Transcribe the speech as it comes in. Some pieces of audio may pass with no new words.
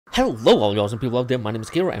Hello all you awesome people out there, my name is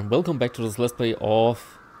Kira and welcome back to this Let's Play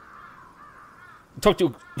of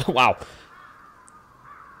Tokyo. Wow.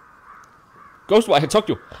 GHOSTWIRE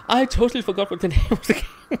Tokyo. I totally forgot what the name of the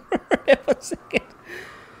game was again.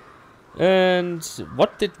 And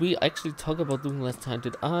what did we actually talk about doing last time?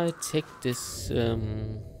 Did I take this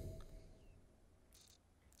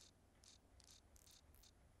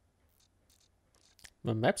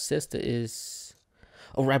my map says there is...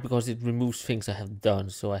 Oh right, because it removes things I have done,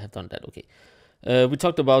 so I have done that, okay. We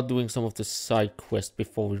talked about doing some of the side quests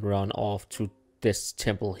before we run off to this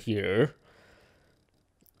temple here.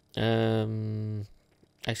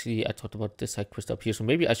 Actually, I talked about this side quest up here, so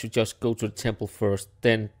maybe I should just go to the temple first,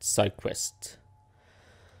 then side quest.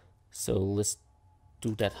 So let's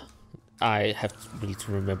do that. I have really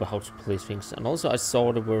to remember how to place things. And also I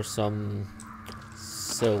saw there were some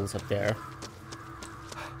cells up there.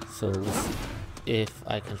 So let's see if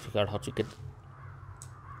I can figure out how to get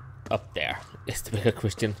up there. Is the bigger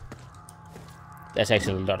question. There's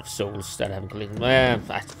actually a lot of souls that I haven't collected.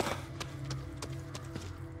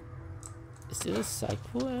 Is this a side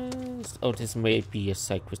quest? Oh, this may be a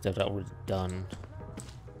side quest that I've already done.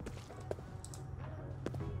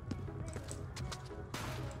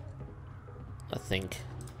 I think.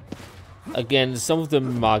 Again, some of the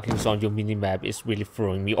markings on your mini-map is really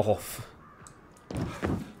throwing me off.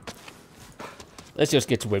 Let's just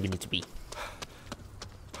get to where we need to be.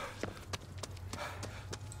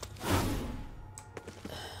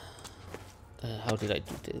 How did I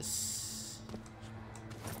do this?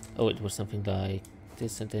 Oh, it was something like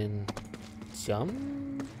this and then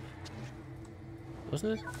jump?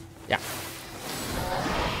 Wasn't it? Yeah.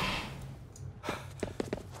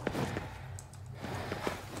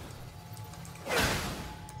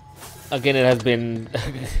 Again, it has been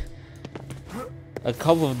a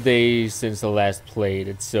couple of days since I last played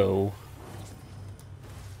it, so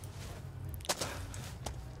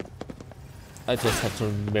I just have to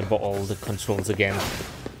remember all the controls again.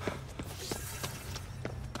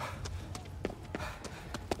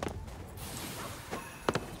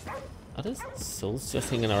 Are these souls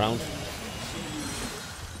just hanging around?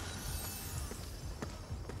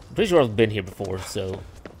 I'm pretty sure I've been here before, so...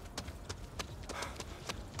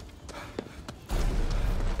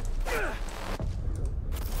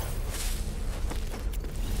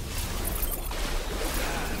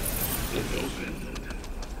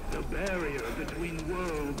 The barrier between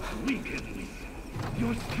worlds weakens.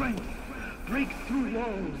 Your strength breaks through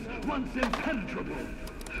walls once impenetrable,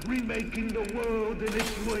 remaking the world in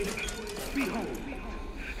its wake. Behold,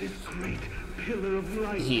 this great pillar of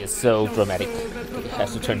light. He is so dramatic. He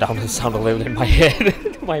has to turn down the sound a little in my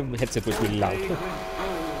head. My headset was really loud. Gather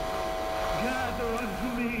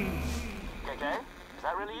unto me. KK? Is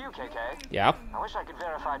that really you, KK? Yeah. I wish I could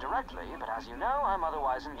verify directly, but as you know, I'm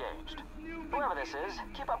otherwise engaged. Whoever this is,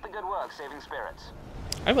 keep up the good work saving spirits.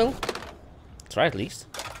 I will. Try at least.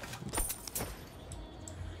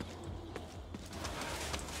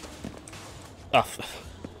 Oh.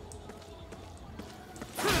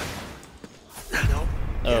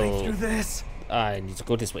 Getting through this. I need to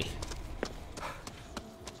go this way.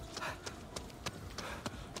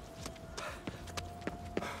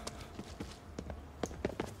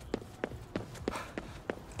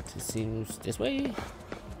 It seems this way.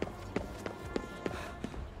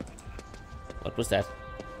 What was that?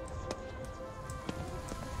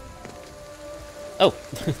 Oh,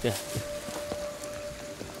 yeah.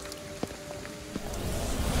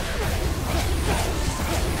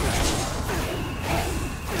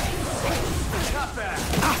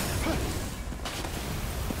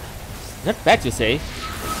 Not bad, you say?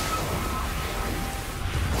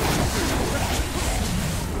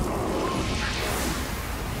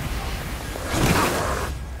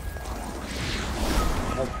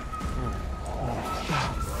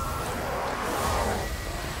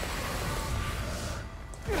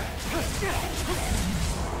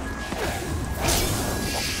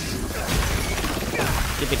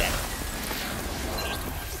 Give me that.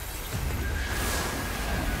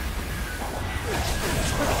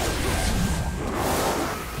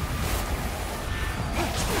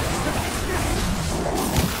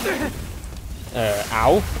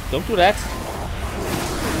 Ow. Don't do that.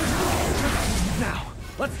 Now,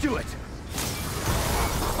 let's do it.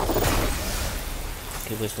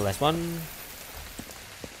 Okay, where's the last one?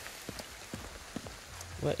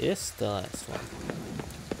 Where is the last one?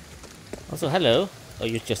 Also, hello. Oh,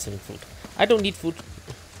 you're just selling food. I don't need food.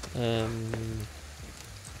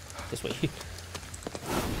 This way.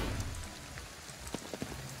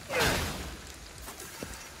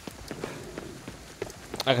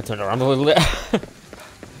 I can turn around a little bit.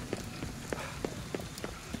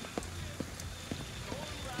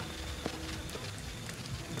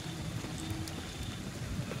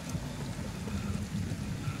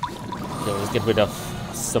 get rid of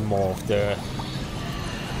some more of the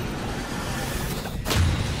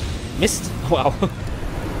mist. Wow.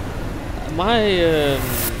 My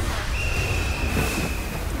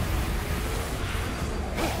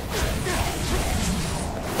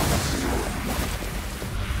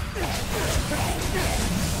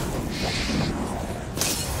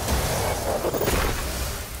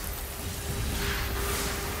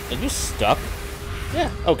Are you stuck?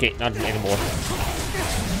 Yeah, okay, not anymore.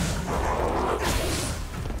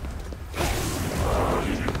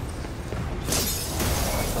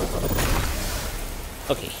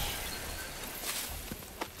 Okay.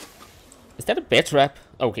 Is that a bear trap?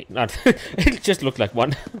 Okay, not. It just looked like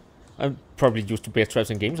one. I'm probably used to bear traps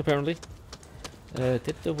in games, apparently.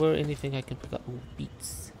 Did there were anything I can pick up? Oh,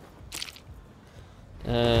 beats.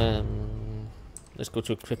 Let's go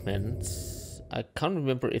to equipment. I can't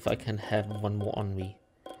remember if I can have one more on me.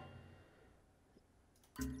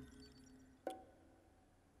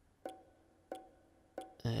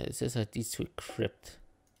 It says I need to equip.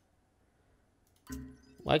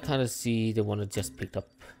 Why can't I see the one I just picked up?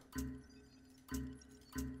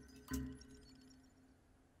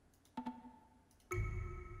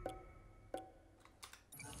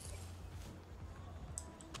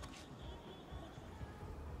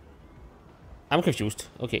 I'm confused.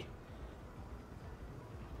 Okay.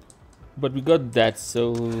 But we got that,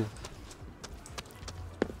 so...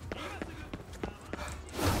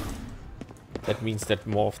 That means that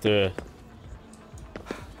more of the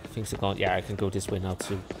things are gone. Yeah, I can go this way now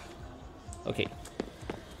too. Okay.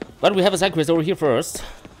 But we have a side quest over here first.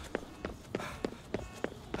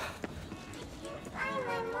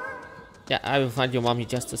 Yeah, I will find your mommy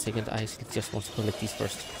just a second. I just want to collect these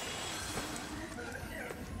first.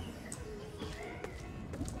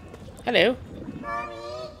 Hello. Mommy,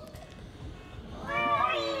 where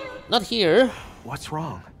are you? Not here. What's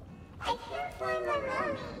wrong? I can't find my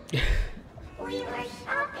mommy. We were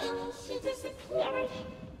shopping and she disappeared.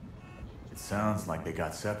 It sounds like they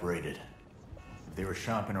got separated. If they were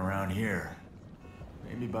shopping around here,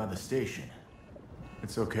 maybe by the station.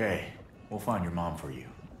 It's okay. We'll find your mom for you.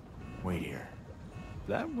 Wait here.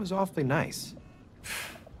 That was awfully nice.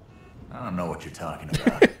 I don't know what you're talking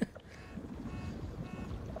about.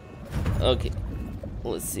 Okay.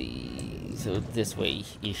 Let's see. So this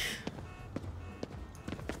way-ish.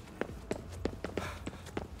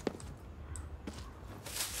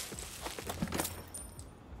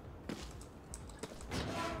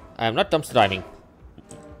 I am not dumpster diving.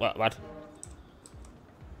 What?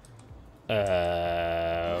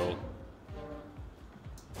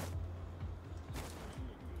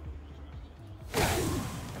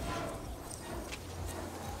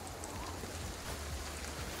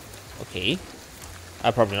 Okay.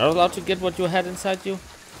 I'm probably not allowed to get what you had inside you.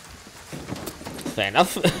 Fair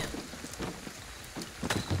enough. Can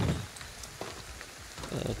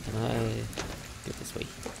I get this way?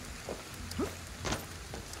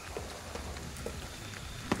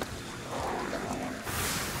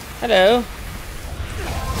 Hello.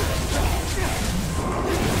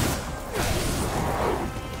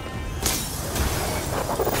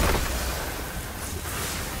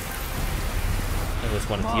 It was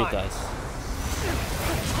one of you guys.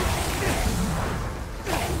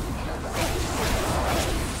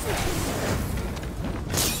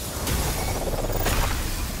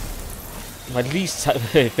 My least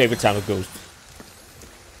favorite time of Ghost.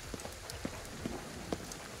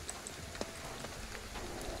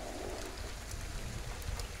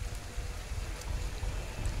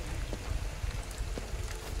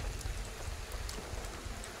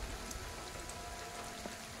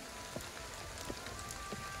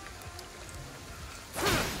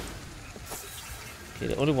 Okay,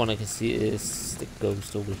 the only one I can see is the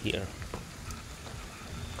ghost over here.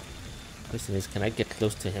 Question is, can I get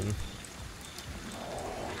close to him?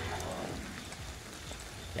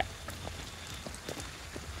 Yeah.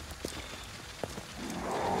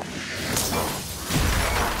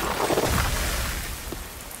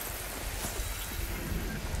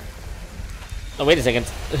 Oh, wait a second.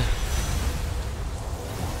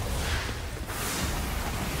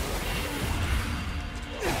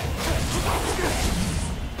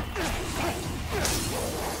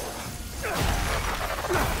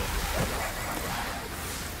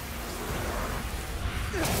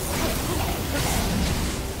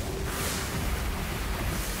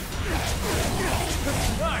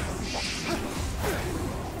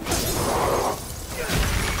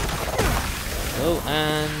 Oh,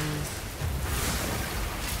 and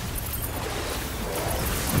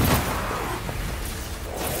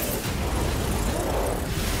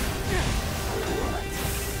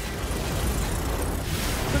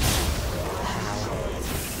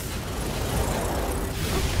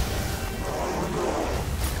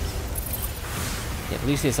At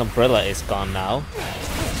least his umbrella is gone now.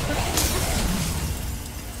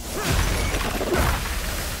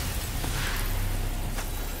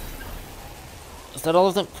 Is that all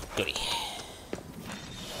of them? Goody.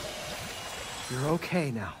 You're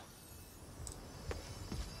okay now.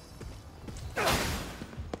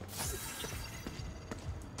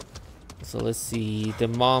 So let's see. The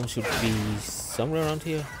mom should be somewhere around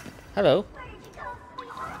here. Hello.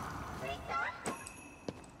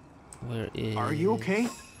 Where is... Are you okay?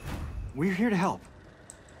 We're here to help.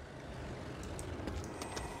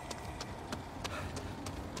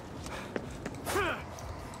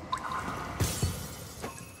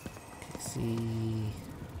 Let's see.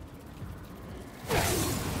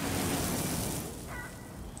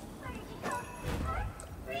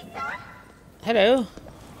 Hello.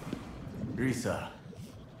 Risa,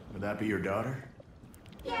 would that be your daughter?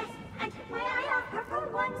 Yes, I took my eye off her for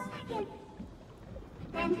 1 second.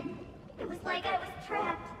 Then it was like I was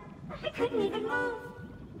trapped. I couldn't even move.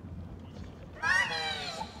 Mommy!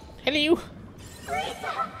 Hello.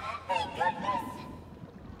 Lisa! Thank goodness!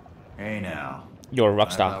 Hey now. You're a rock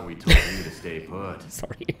I star. thought we told you to stay put.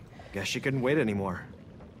 Sorry. Guess she couldn't wait anymore.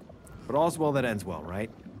 But all's well that ends well, right?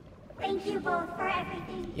 Thank you both for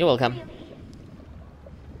everything. You're welcome. Really.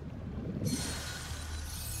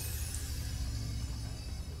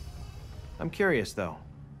 I'm curious, though.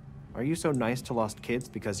 Are you so nice to lost kids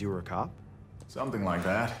because you were a cop? Something like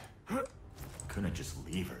that. Couldn't just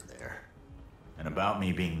leave her there. And about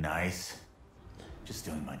me being nice, just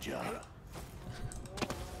doing my job.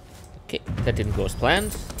 Okay, that didn't go as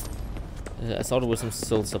planned. I thought it was some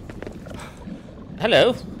souls up.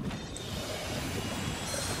 Hello.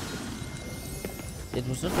 It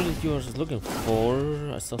was not really yours I was looking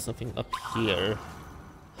for. I saw something up here.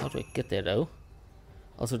 How do I get there though?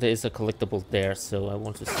 Also, there is a collectible there, so I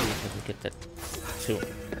want to see if I can get that too.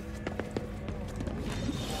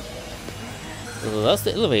 Does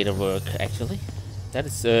the elevator work, actually? That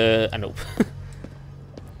is, I know.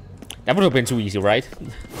 That would have been too easy, right?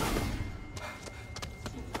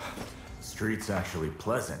 Street's actually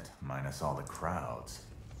pleasant, minus all the crowds.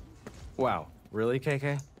 Wow, really,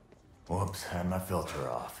 KK? Whoops, had my filter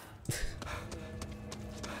off.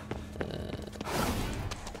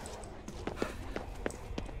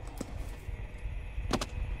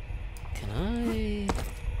 Can I?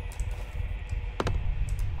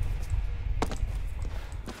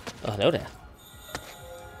 Oh, hello there.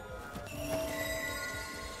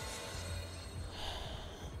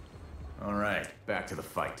 All right, back to the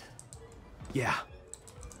fight. Yeah.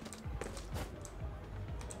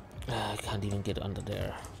 I can't even get under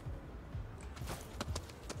there.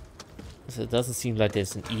 So it doesn't seem like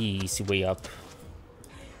there's an easy way up.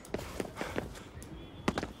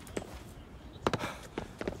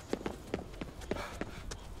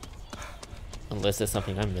 Unless there's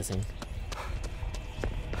something I'm missing.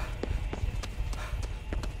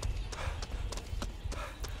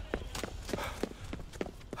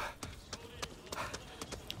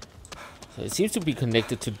 So it seems to be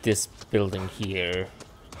connected to this building here.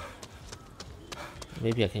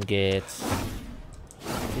 Maybe I can get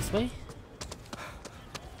this way?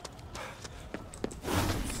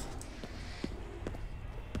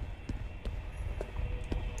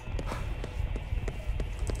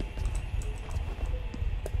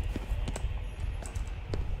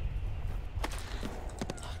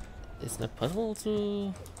 It's not possible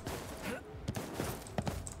to...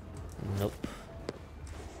 Nope.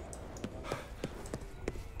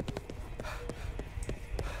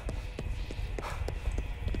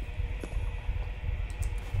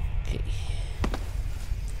 Okay.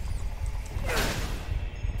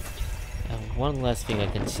 And one last thing I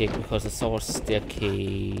can check because I saw a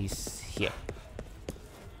staircase here.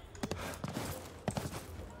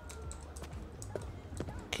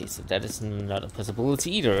 Okay, so that is not a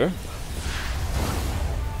possibility either.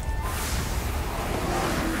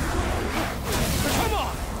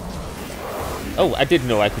 Oh, I didn't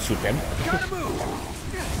know I could shoot them.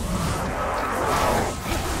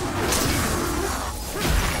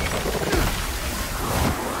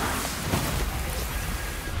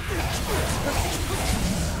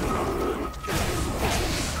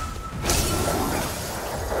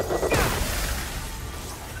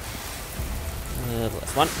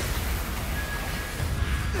 Last one.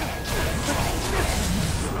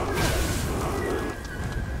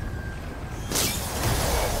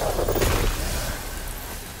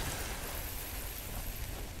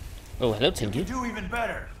 Oh, hello, thank you. Do even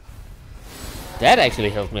better. That actually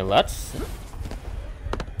helped me a lot.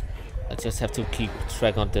 I just have to keep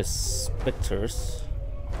track on the specters.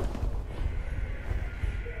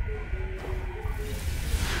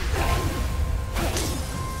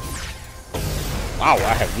 Wow,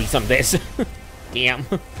 I have these on this. Damn.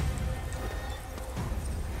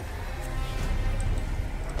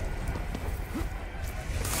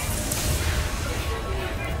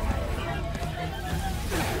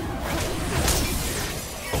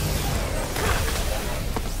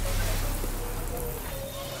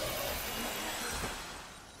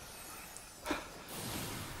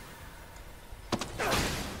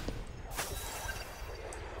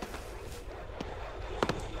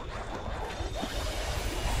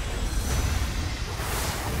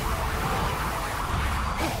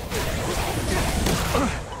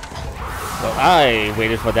 Well, I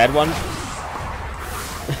waited for that one.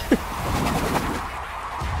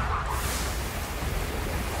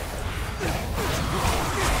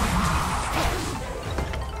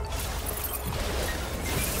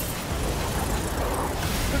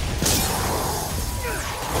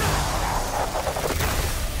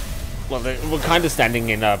 Well, we're kind of standing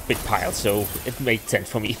in a big pile, so it made sense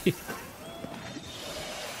for me.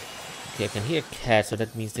 Okay, I can hear a cat, so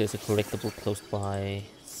that means there's a collectible close by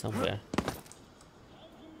somewhere.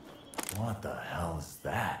 What the hell is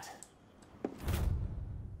that?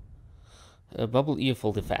 A bubble ear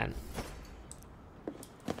folded fan.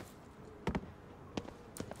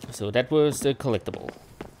 So that was the collectible.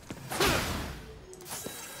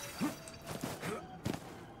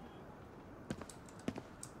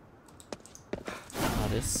 Oh,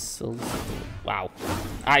 this so... Wow.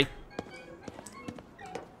 I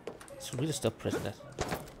should really stop pressing that.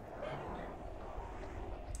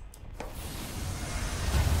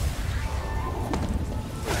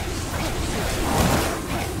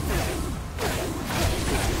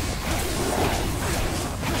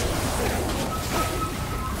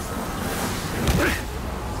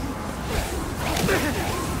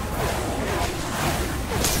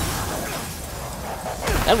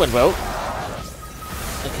 That went well.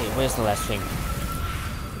 Okay, where's the last thing?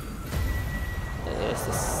 There's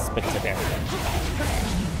the spectre there.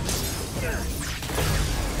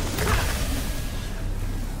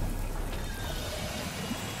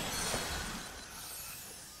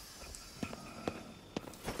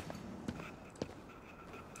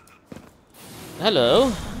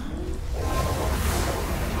 Hello.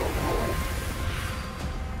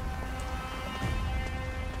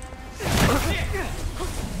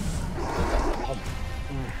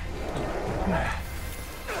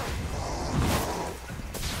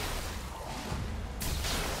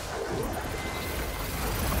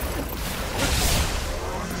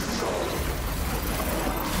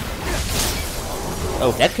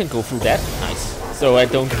 Oh, that can go through that. Nice. So I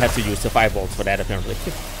don't have to use the fireballs for that, apparently.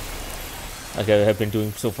 Like I have been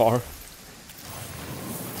doing so far.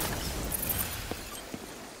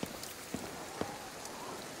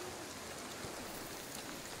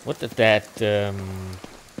 What did that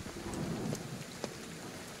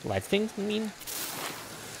light thing mean?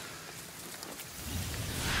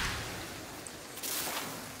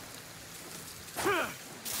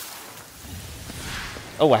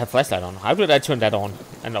 Oh, I have flashlight on. How did I turn that on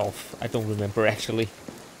and off? I don't remember actually.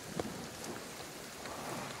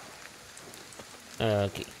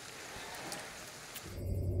 Okay.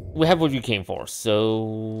 We have what we came for,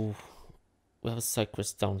 so we have a side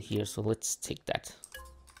quest down here, so let's take that.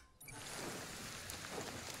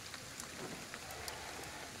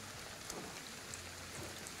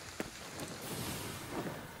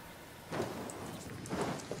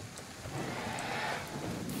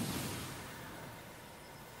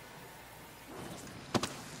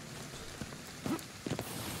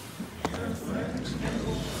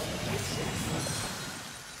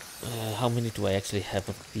 How many do I actually have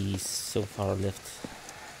of these so far left?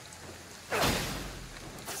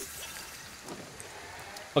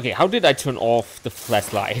 Okay, how did I turn off the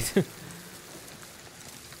flashlight?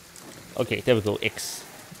 Okay, there we go, X.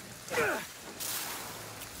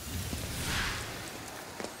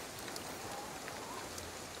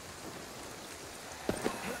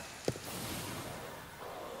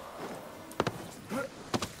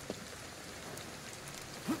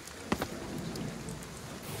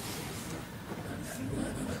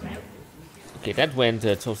 Okay, that went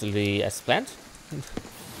totally as planned.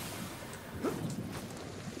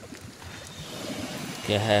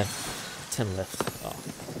 Okay, I have 10 left. Oh,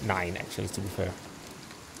 9 actually, to be fair.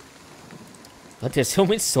 But there's so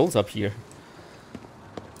many souls up here.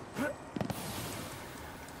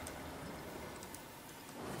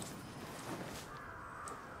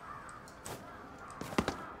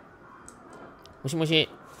 Moshi moshi.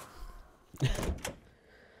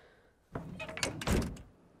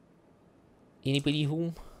 Anybody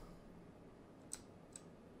home?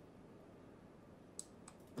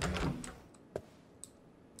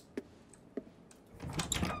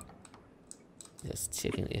 Just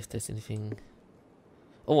checking if there's anything.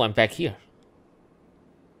 Oh, I'm back here.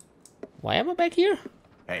 Why am I back here?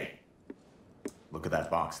 Hey, look at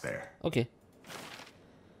that box there. Okay.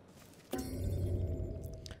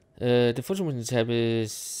 The photo menu tab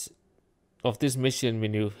is of this mission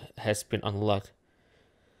menu has been unlocked.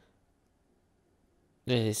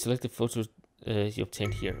 Select the photos you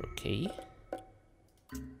obtained here. Okay.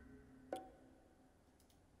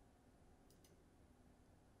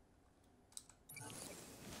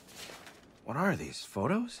 What are these,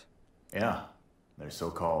 photos? Yeah, they're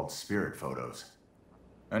so-called spirit photos.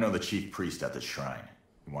 I know the chief priest at the shrine.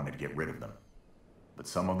 He wanted to get rid of them. But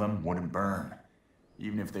some of them wouldn't burn,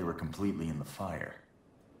 even if they were completely in the fire.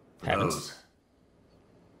 For those,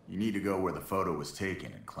 you need to go where the photo was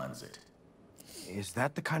taken and cleanse it. Is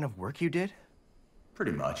that the kind of work you did?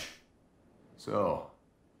 Pretty much. So,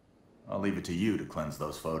 I'll leave it to you to cleanse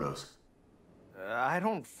those photos. I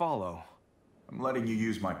don't follow. I'm letting you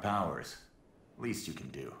use my powers. Least you can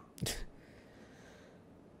do.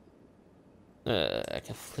 I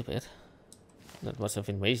can flip it. Not much of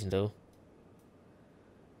information though.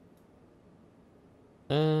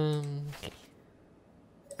 Okay.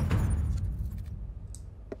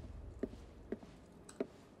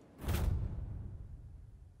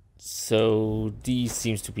 So these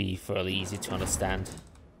seems to be fairly easy to understand.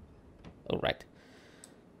 Alright.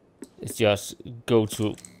 It's just go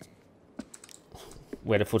to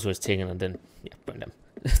where the photo is taken and then burn them.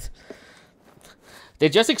 They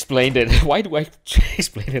just explained it. Why do I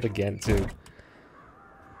explain it again too?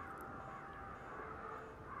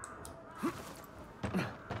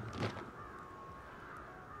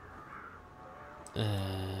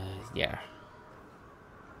 Yeah.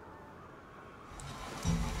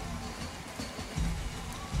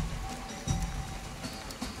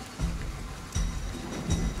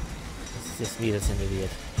 It's just me that's an idiot.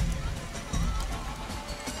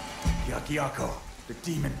 Yakiako, the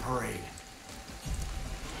demon parade.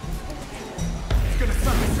 It's gonna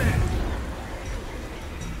suck us in.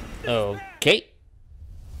 Okay.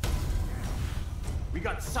 We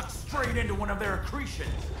got sucked straight into one of their accretions.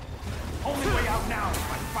 Only way out now is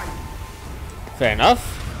by fighting. Fair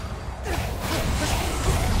enough.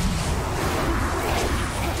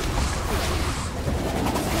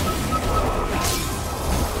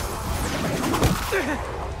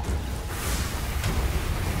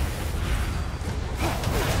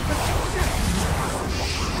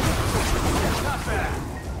 Not bad.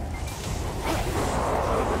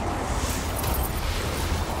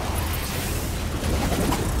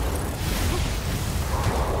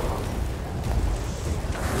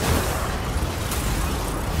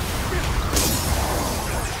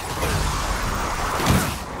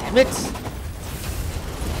 Damn it.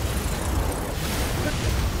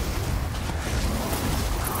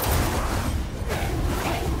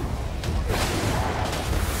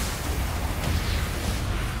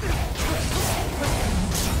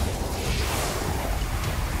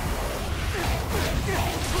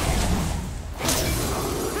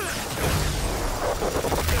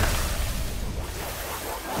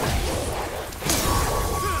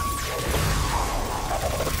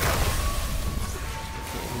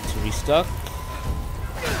 Stuck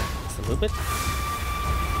just a little bit.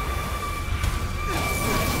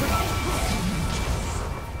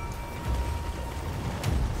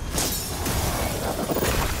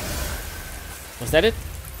 Was that it?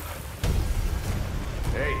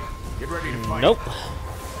 Hey, get ready to fight. Nope.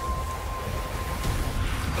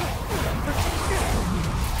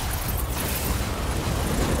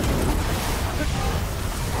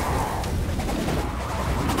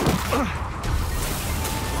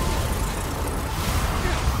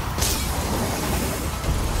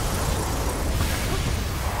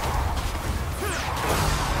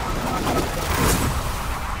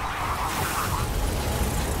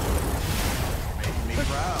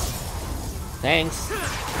 Thanks.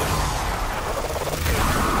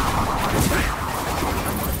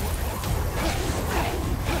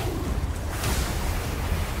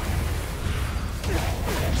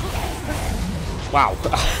 Wow.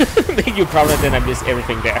 Make you prouder than I missed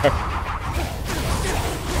everything there.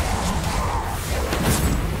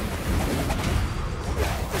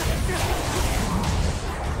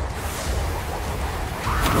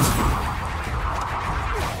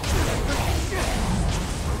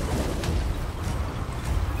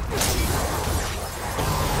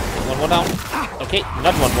 One more down. Okay,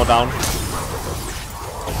 not one more down.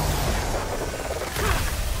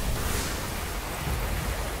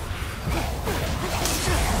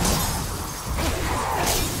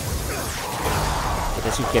 I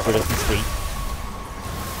guess you get rid of these three.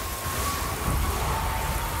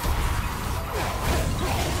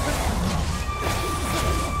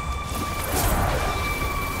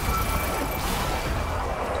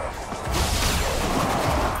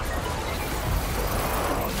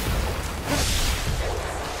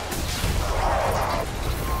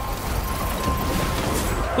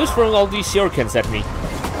 Who's throwing all these shurikens at me?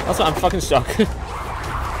 Also, I'm fucking stuck.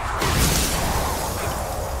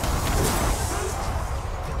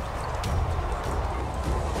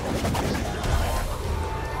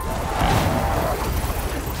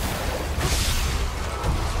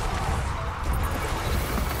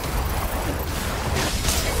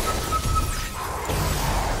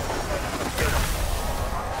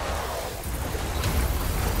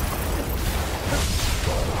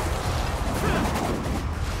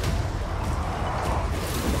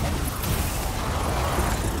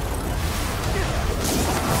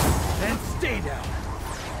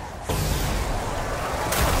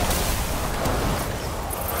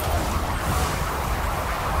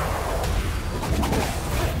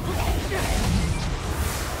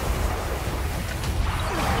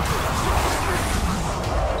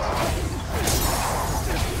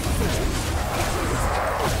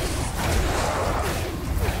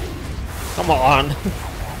 Come on.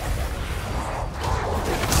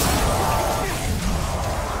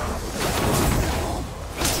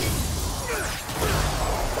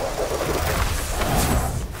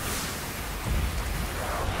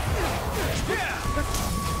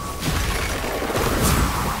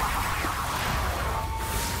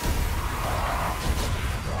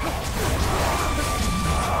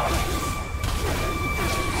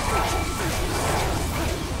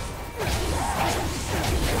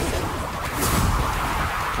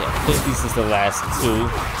 I think this is the last two.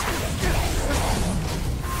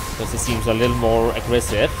 Because it seems a little more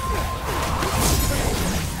aggressive.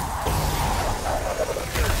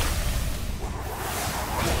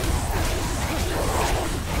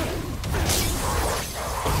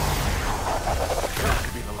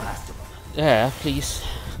 Yeah, please.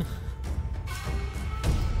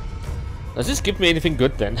 Does this give me anything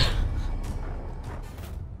good then?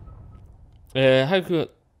 How could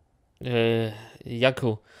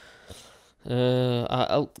Yako are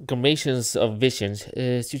amalgamations of visions.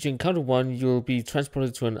 Should you encounter one, you'll be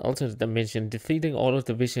transported to an alternate dimension. Defeating all of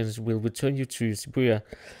the visions will return you to Shibuya,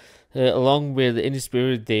 along with any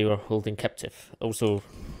spirit they were holding captive. Also,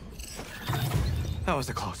 That was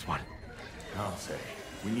a close one. I'll say,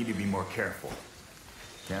 we need to be more careful.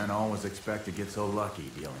 Can't always expect to get so lucky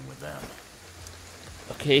dealing with them.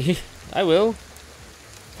 okay, I will.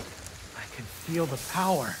 I can feel the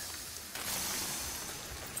power.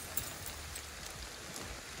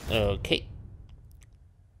 Okay.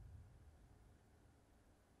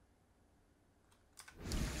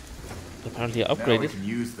 Apparently Now we upgraded. can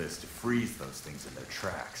use this to freeze those things in their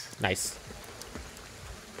tracks. Nice.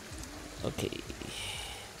 Okay.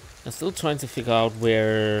 I'm still trying to figure out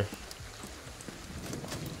where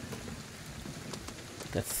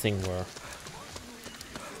that thing were.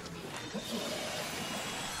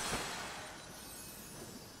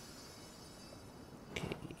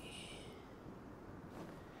 Okay.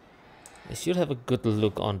 I should have a good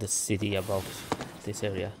look on the city about this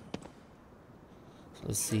area. So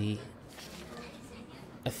let's see.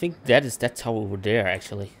 I think that is that tower over there,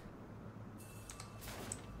 actually.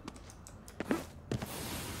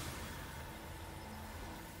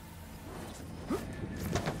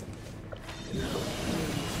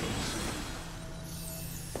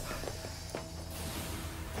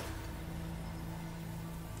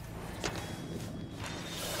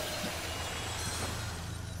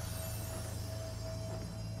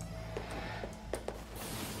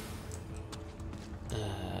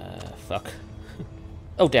 Fuck.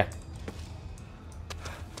 Oh, there.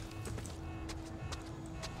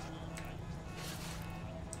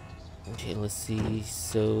 Okay, let's see.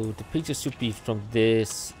 So the picture should be from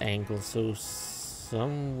this angle. So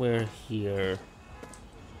somewhere here.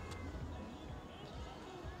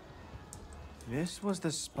 This was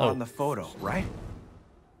the spot in the photo, right?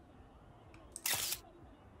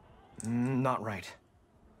 Not right.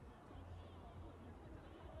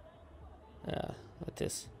 Yeah, like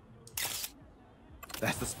this.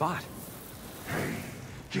 That's the spot. Hey,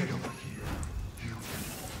 get over here. You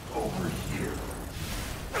over here.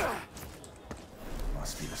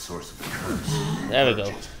 Must be the source of the curse. There we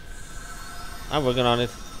go. I'm working on it.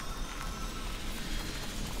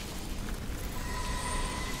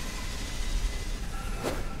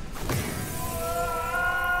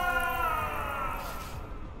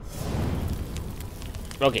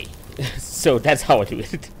 Okay, so that's how I do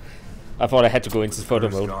it. I thought I had to go into photo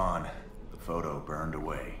mode. Gone. The photo burned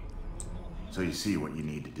away. So you see what you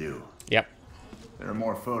need to do. Yep. There are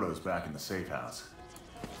more photos back in the safe house.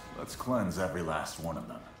 Let's cleanse every last one of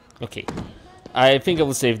them. Okay. I think I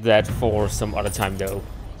will save that for some other time though.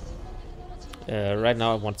 Right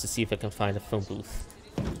now I want to see if I can find a phone booth.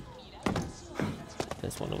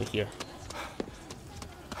 There's one over here.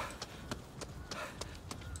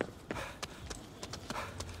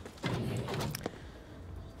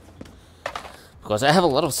 Because I have a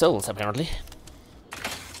lot of souls, apparently.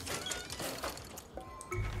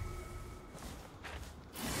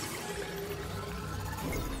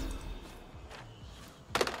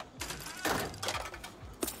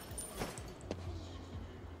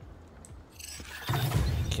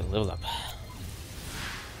 Okay, level up.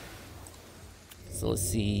 So let's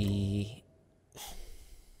see.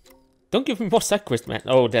 Don't give me more side quest, man.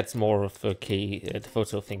 Oh, that's more of the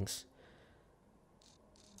photo things,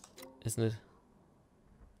 isn't it?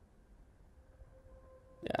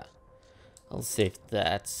 Yeah, I'll save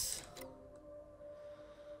that.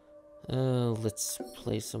 Let's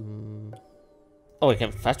play some. Oh, I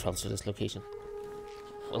can fast travel to this location.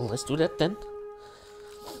 Well, let's do that then.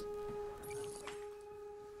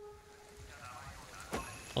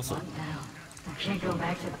 Also, What now? I can't go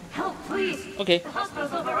back to the... Help, please! okay, The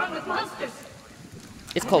hospital's overrun with monsters!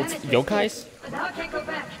 it's I called managed to yokais. escape, but now I can't go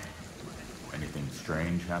back. Anything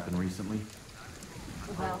strange happened recently?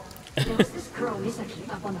 Well, there was this girl, Misaki,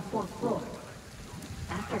 up on the 4th floor.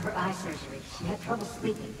 After her eye surgery, she had trouble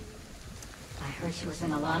sleeping. I heard she was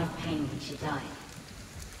in a lot of pain when she died.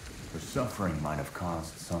 Her suffering might have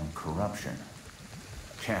caused some corruption.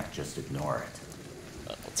 Can't just ignore it.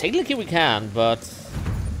 Technically we can, but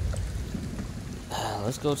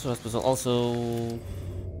let's go to the hospital. Also,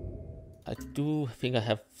 I do think I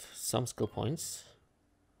have some skill points.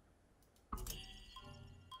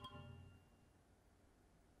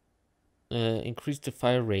 Increase the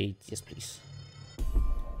fire rate, yes please.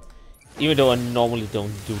 Even though I normally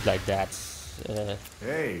don't do like that.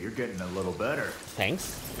 Hey, you're getting a little better.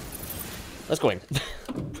 Thanks. Let's go in.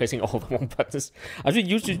 Pressing all the wrong buttons. I'm just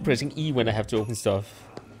used to pressing E when I have to open stuff.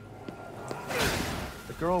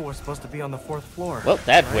 The girl was supposed to be on the 4th floor. Well,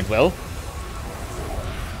 that went well.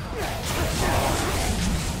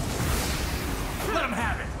 Let him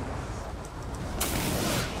have it!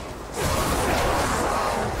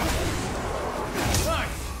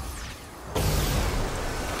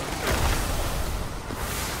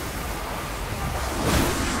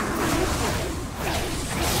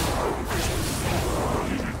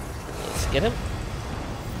 Let's get him.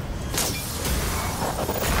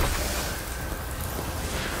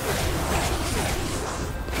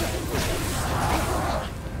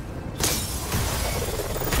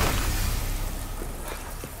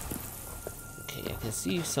 Okay, I can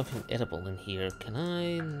see something edible in here. Can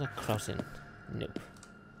I not cross in? Nope.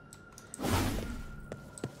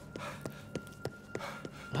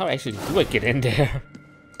 How actually do I get in there?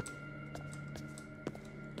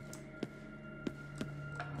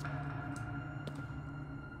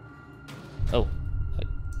 Oh.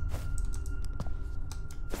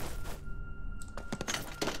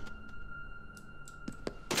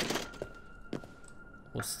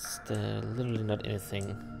 Was there literally not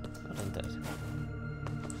anything other than that?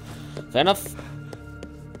 Fair enough.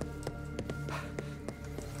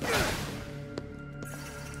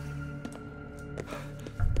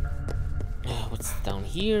 What's down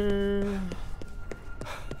here?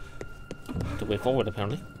 The way forward,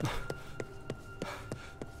 apparently.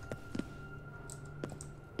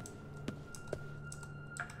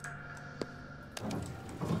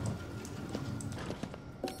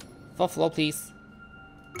 Fourth floor, please.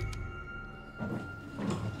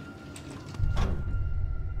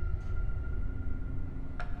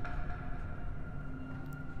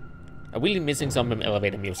 I'm really missing some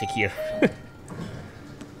elevator music here.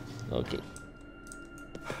 Okay.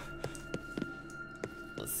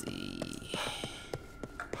 Let's see.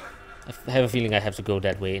 I have a feeling I have to go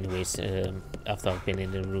that way anyways, after I've been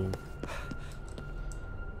in the room.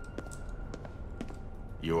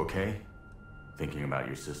 You okay? Thinking about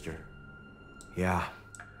your sister? Yeah.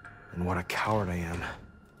 And what a coward I am.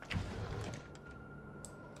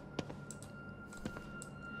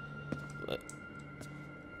 But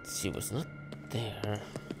she was not there.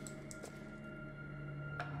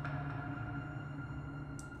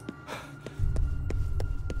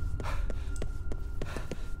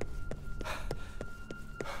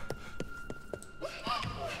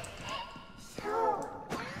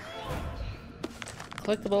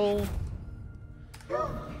 Collectible.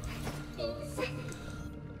 I'm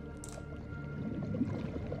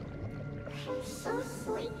so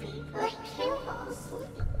sleepy. I can't fall asleep.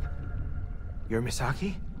 You're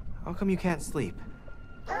Misaki? How come you can't sleep?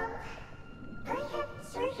 I had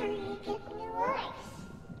surgery to get new eyes.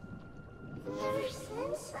 Never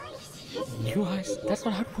since I see New eyes? That's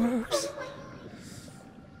not how it works.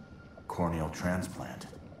 Corneal transplant.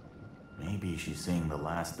 Maybe she's seeing the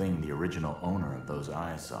last thing the original owner of those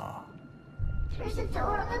eyes saw. There's a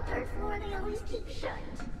door on the 3rd floor they always keep shut.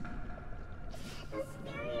 The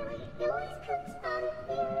scary lady always comes out of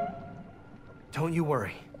there. Don't you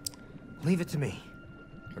worry. Leave it to me.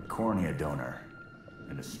 A cornea donor.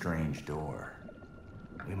 And a strange door.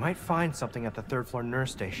 We might find something at the 3rd floor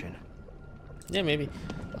nurse station. Yeah, maybe.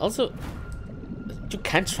 Also, you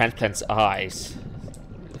can't transplant eyes.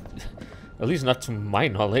 At least not to my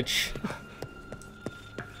knowledge.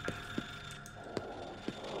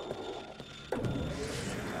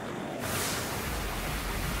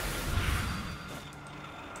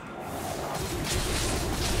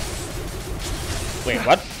 Wait,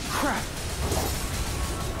 what? Crap!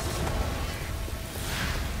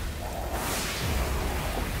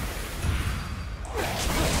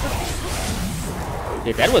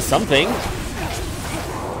 Okay, that was something.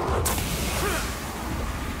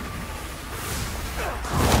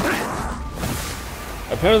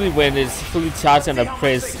 Apparently when it's fully charged and I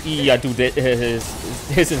press E, I do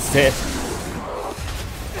this instead.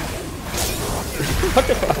 What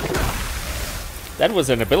the fuck? That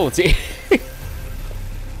was an ability.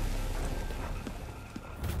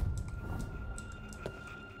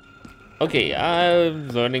 Okay, I'm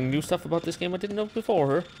learning new stuff about this game I didn't know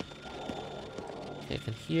before. Okay, I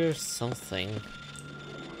can hear something.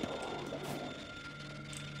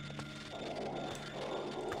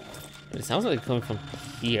 It sounds like it's coming from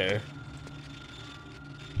here.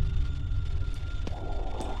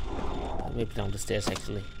 Maybe down the stairs,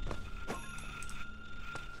 actually.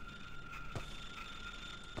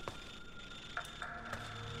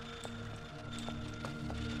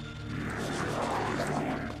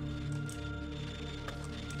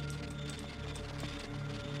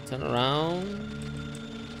 Turn around.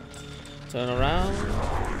 Turn around.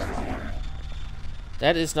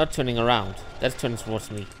 That is not turning around. That's turning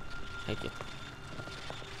towards me. Thank you.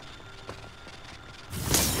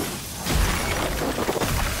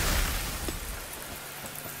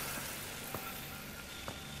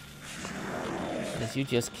 If you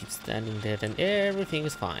just keep standing there, then everything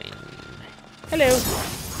is fine. Hello.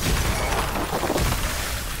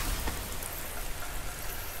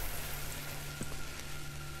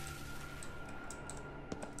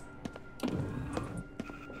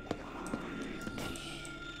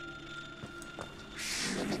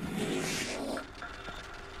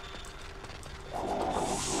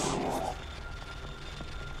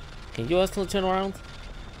 Can you still turn around?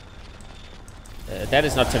 That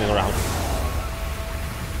is not turning around.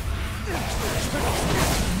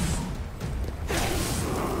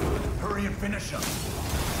 Hurry and finish him.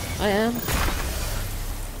 I am.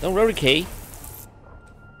 Don't worry, K.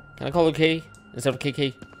 Can I call her K instead of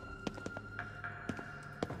KK?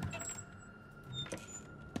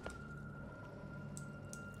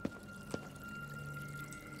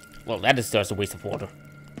 Well, that is just a waste of water.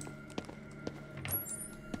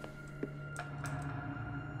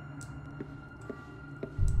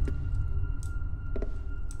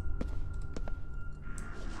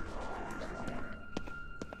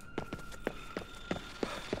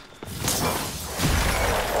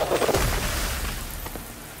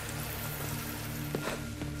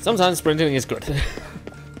 Sometimes sprinting is good. There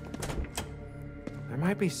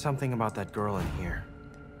might be something about that girl in here.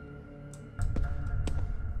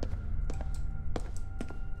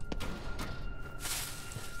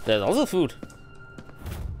 There's also food.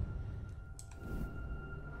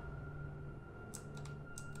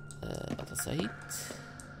 Other side.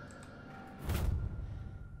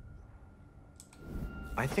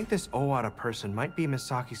 I think this Owada person might be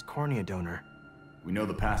Misaki's cornea donor. We know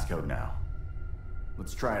the passcode now.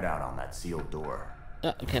 Let's try it out on that sealed door.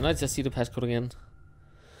 Can I just see the passcode again?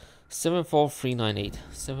 74398.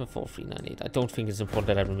 74398. I don't think it's important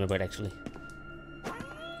that I remember it actually.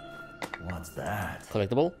 What's that?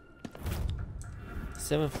 Collectible.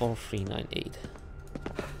 74398.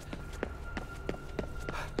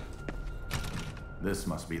 This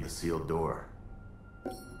must be the sealed door.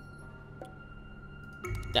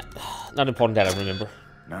 Yeah, not important that I remember.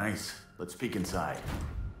 Nice. Let's peek inside.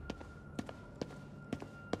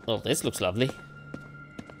 Oh, this looks lovely.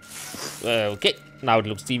 Okay, now it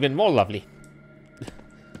looks even more lovely.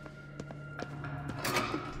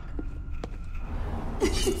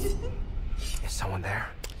 Is someone there?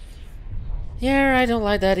 Yeah, I don't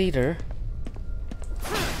like that either.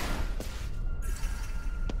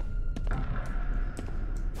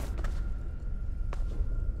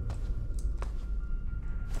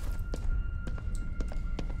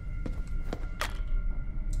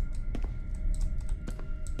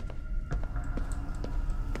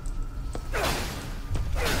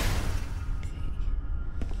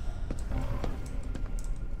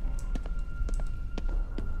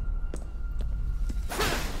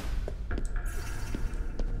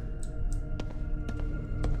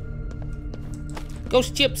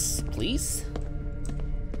 Ghost chips, please.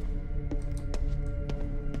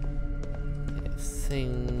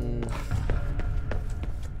 think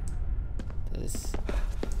that is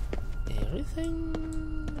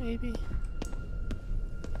everything, maybe.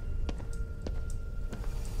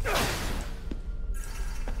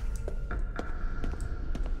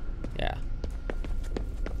 Yeah.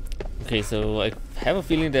 Okay, so I have a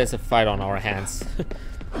feeling there's a fight on our hands.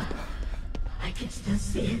 I can still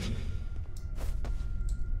see it.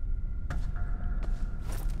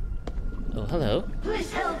 Oh, hello. Please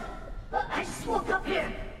help! I just woke up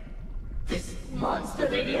here. This monster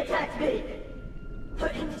lady attacked me. Her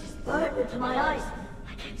image is burned into my eyes.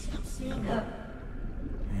 I can't stop seeing her.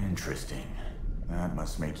 Interesting. That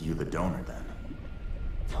must make you the donor then.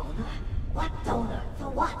 Donor? What donor? For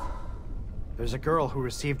what? There's a girl who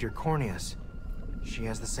received your corneas. She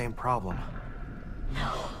has the same problem.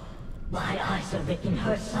 No. My eyes are making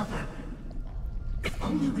her suffer. If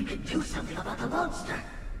only we could do something about the monster.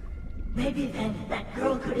 Maybe then that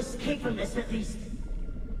girl could escape from this at least.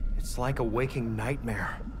 It's like a waking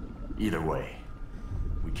nightmare. Either way,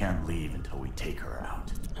 we can't leave until we take her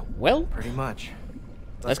out. Well, Pretty much.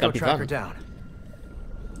 That's Let's gotta go be track fun. her down.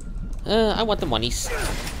 I want the monies.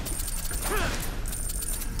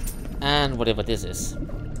 And whatever this is.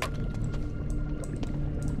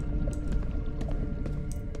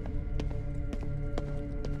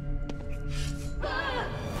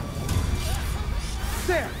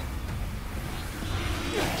 There!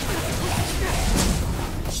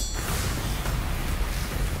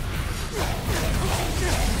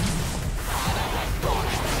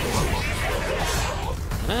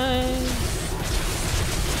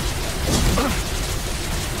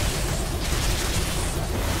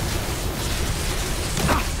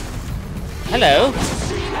 Hello.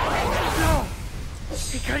 No!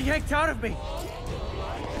 He got yanked out of me!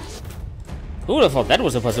 Who would have thought that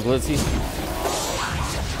was a possibility?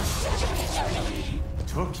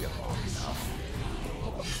 Took you long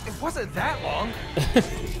enough. It wasn't that long!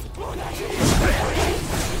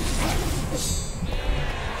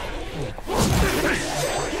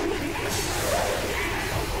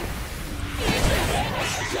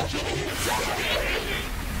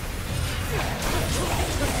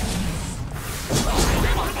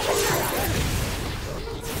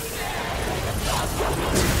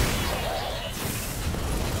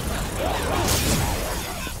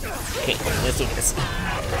 Okay, let's do this.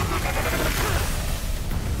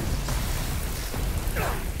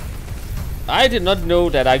 I did not know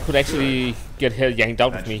that I could actually get her yanked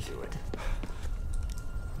out of me. Do it.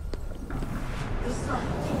 The son.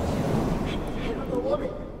 Head of the woman.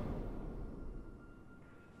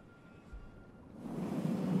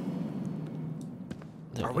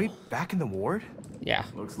 Are we back in the ward? Yeah,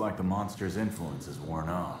 Looks like the monster's influence is worn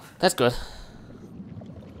off. that's good.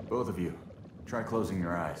 Both of you, try closing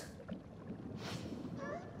your eyes.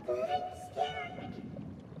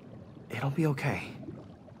 It'll be okay.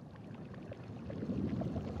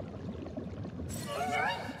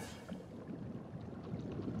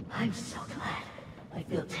 I'm so glad. I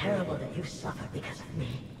feel terrible that you suffered because of me.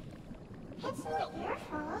 It's not your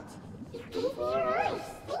fault. You gave me your eyes.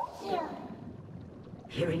 Thank you.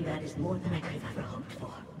 Hearing that is more than I could have ever hoped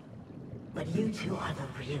for. But you two are the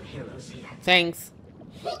real heroes here. Thanks.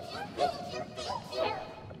 Thank you, thank you, thank you.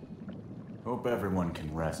 Hope everyone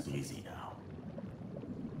can rest easy now.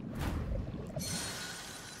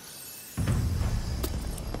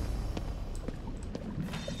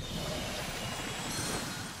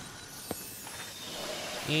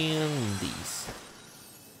 And these.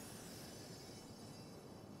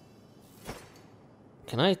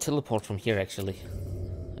 Can I teleport from here, actually?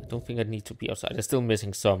 I don't think I need to be outside. I'm still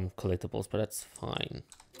missing some collectibles, but that's fine.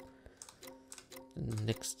 The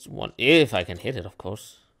next one, if I can hit it, of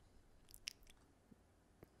course.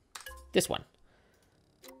 This one.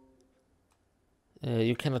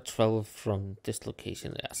 You cannot travel from this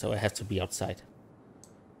location, yeah, so I have to be outside.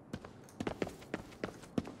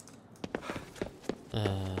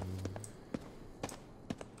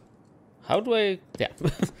 How do I... Yeah.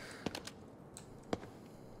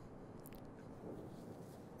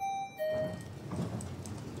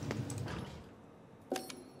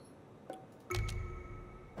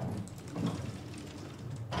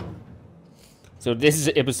 So this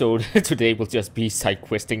episode today will just be side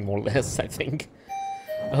questing more or less, I think.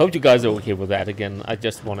 I hope you guys are okay with that. Again, I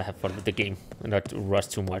just want to have fun with the game and not rush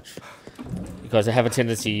too much. Because I have a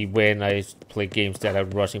tendency when I play games that I'm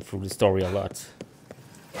rushing through the story a lot.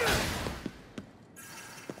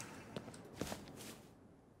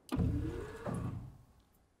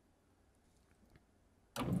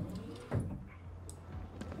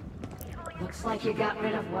 Looks like you got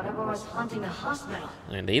rid of whatever was haunting the hospital.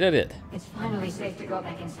 Indeed I did. It's finally safe to go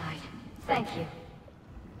back inside. Thank you.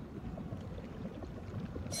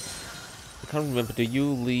 can't remember. Do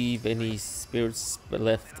you leave any spirits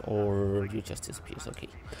left, or you just disappear? Okay,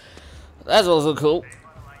 that's also cool.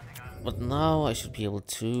 But now I should be able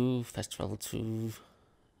to fast travel to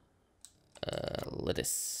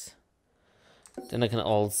Lettuce. Then I can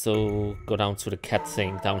also go down to the cat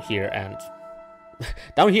thing down here and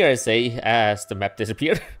down here I say as the map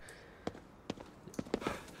disappeared.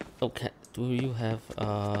 Okay, do you have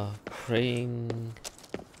praying?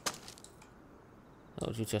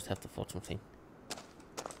 Oh, you just have the fortune thing.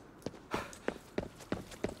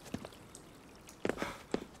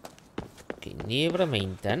 Okay, never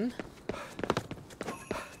mind then.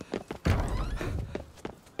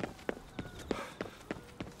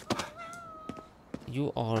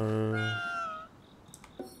 You are...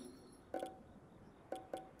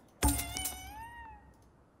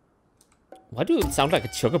 Why do it sound like a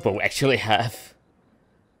chocobo actually have?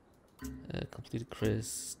 Complete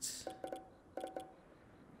crest.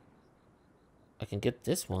 I can get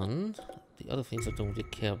this one. The other things I don't really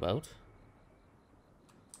care about.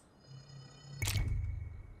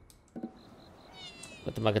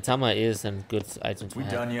 But the Magatama is a good item to have.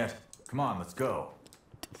 We done yet? Come on, let's go.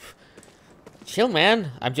 Chill,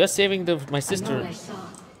 man. I'm just saving my sister. I know what I saw.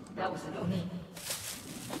 That was an Oni.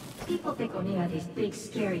 People think Oni are these big,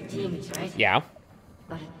 scary demons, right? Yeah.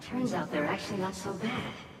 But it turns out they're actually not so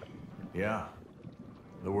bad. Yeah.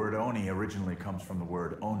 The word Oni originally comes from the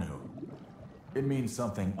word Onu. It means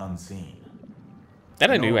something unseen. That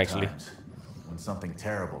I In knew, old actually. times, when something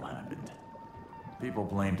terrible happened, people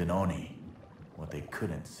blamed an Oni, what they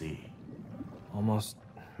couldn't see. Almost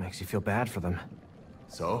makes you feel bad for them.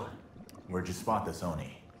 So, where'd you spot this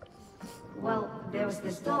Oni? Well, there was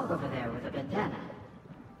this dog over there with a bandana.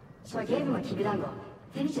 So I gave him a kibidango.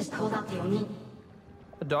 Then he just called out the Oni.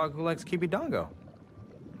 A dog who likes Kibidango.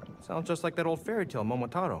 Sounds just like that old fairy tale,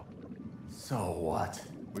 Momotaro. So what?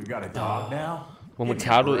 We've got a dog now?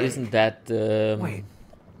 Momotaro isn't that... Wait,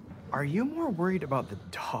 are you more worried about the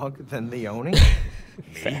dog than the Oni?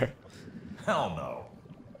 fair. Hell no.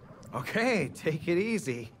 Okay, take it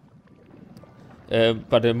easy.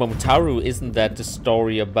 But Momotaro isn't that the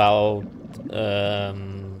story about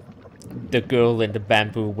the girl in the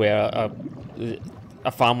bamboo where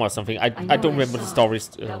a farmer or something? I don't remember the story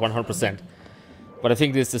 100%. But I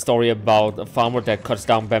think this is the story about a farmer that cuts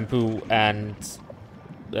down bamboo, and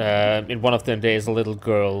in one of them there is a little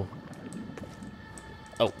girl.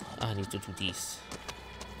 Oh, I need to do these.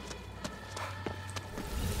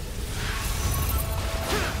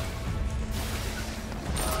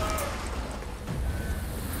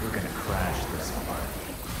 We're gonna crash this one.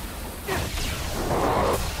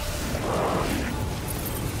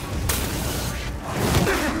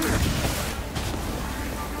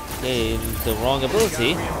 Okay, the wrong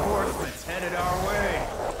ability. Reinforcements headed our way.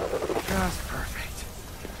 Just perfect.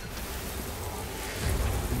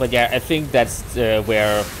 But yeah, I think that's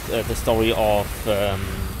where the story of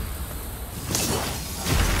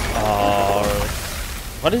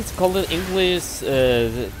what is it called in English?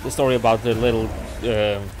 The story about the little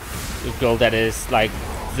girl that is like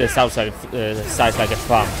the size like a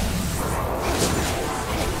thumb.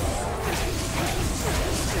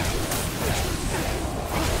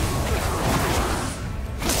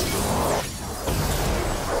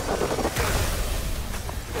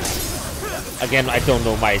 Again, I don't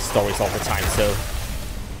know my stories all the time, so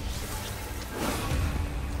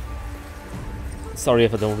sorry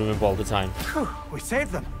if I don't remember all the time. Whew, we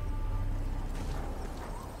saved them.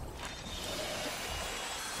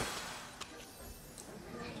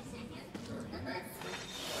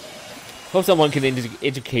 Hope someone can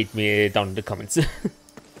educate me down in the comments.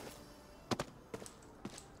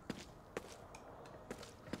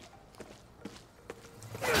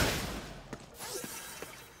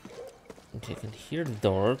 Okay, I can hear the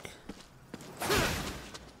dark.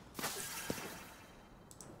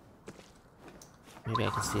 Maybe I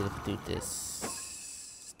can see if I do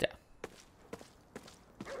this. There.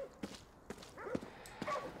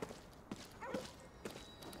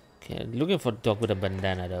 Okay, looking for a dog with a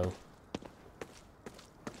bandana though.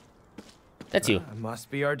 That's you. It must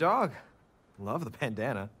be our dog. Love the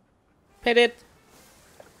bandana. Pet it.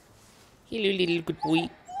 Hello, little good boy.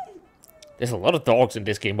 There's a lot of dogs in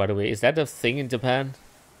this game, by the way. Is that a thing in Japan?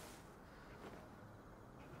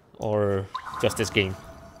 Or just this game?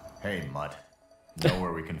 Hey, Mutt. Know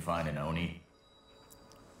where we can find an Oni?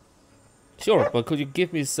 Sure, but could you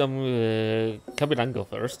give me some Kabirango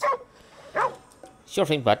first? Sure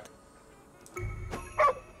thing, bud.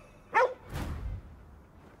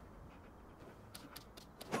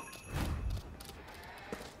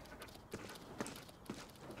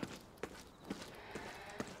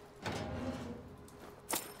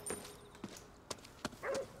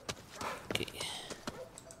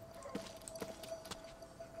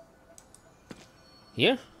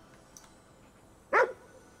 Here?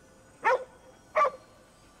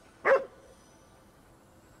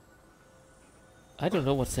 I don't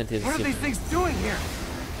know what scent it is. What are these things doing here?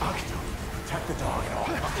 Akito, protect the dog at all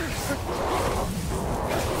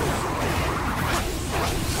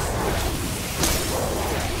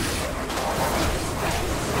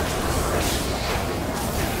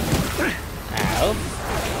Ow.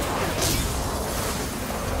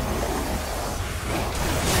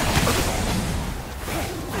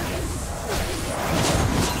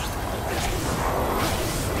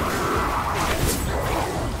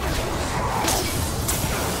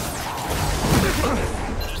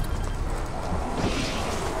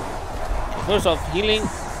 First off, healing.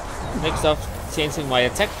 Next off, changing my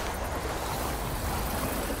attack.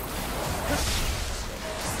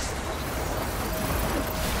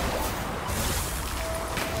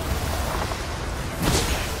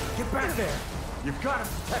 Get back there! You've got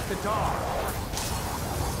to protect the dog!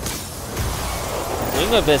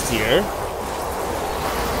 Doing my best here.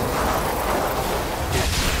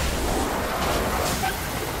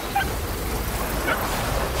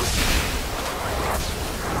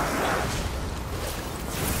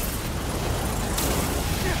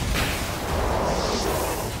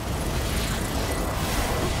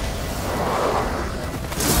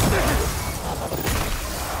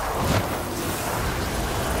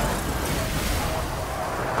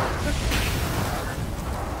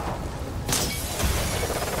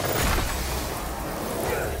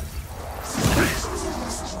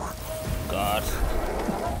 God.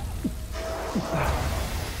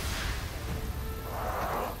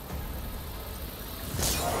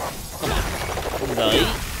 Come on.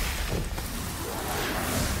 Die.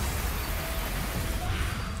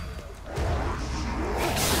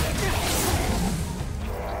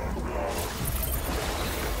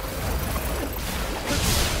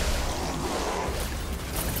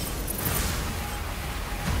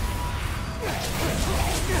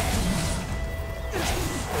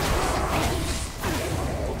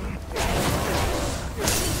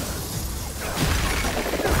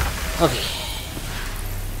 Okay.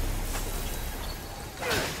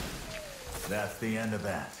 That's the end of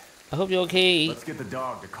that. I hope you're okay. Let's get the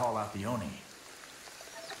dog to call out the Oni.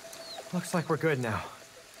 Looks like we're good now.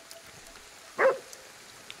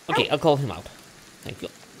 Okay, I'll call him out. Thank you.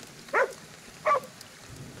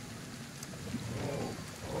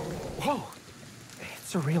 Whoa!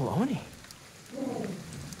 It's a real Oni.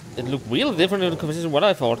 It looked really different in comparison to what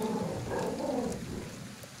I thought.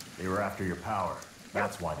 They were after your power.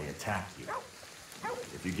 That's why they attacked you.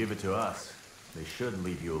 If you give it to us, they should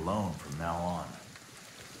leave you alone from now on.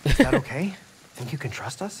 Is that okay? Think you can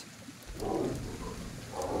trust us?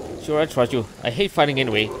 Sure, I trust you. I hate fighting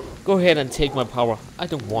anyway. Go ahead and take my power. I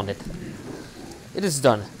don't want it. It is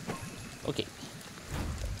done. Okay.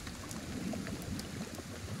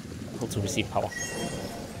 Hold to receive power.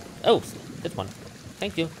 Oh, this one.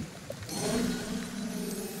 Thank you.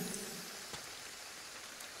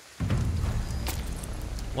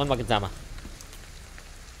 One Makizama.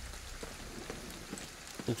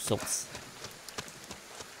 Two souls.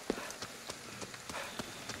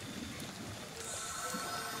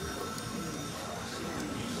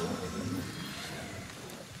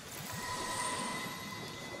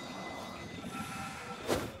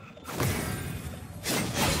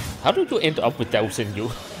 How did you end up with those in you?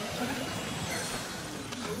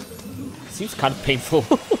 Seems kind of painful.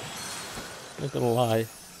 Not gonna lie.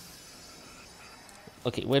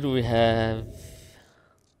 Okay, where do we have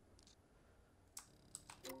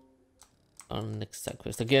our next side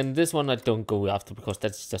quest? Again, this one I don't go after because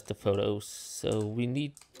that's just the photos. So we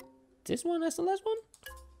need this one as the last one.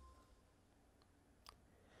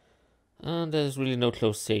 And there's really no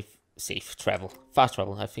close safe travel. Fast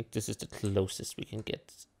travel. I think this is the closest we can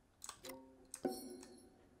get.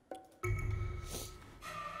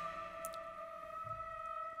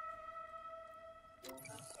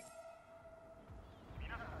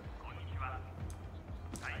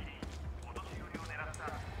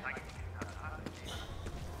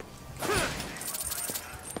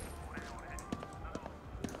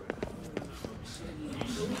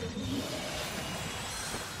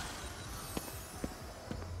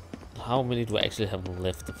 How many do I actually have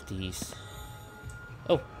left of these?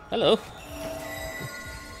 Oh, hello.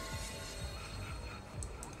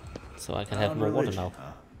 So I can have more water now.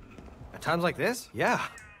 Huh? At times like this? Yeah.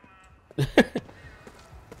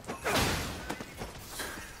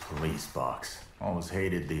 Police box. Always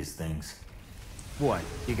hated these things. What?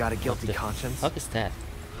 You got a guilty The conscience? fuck is that?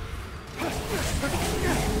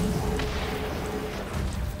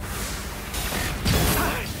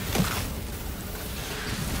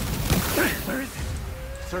 Where is it?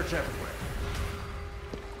 Search everywhere.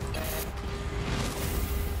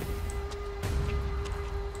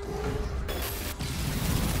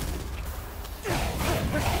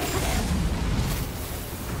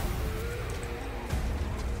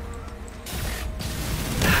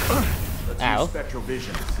 Ow. Spectral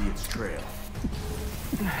vision to see its trail.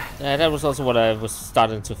 That was also what I was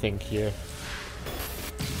starting to think here.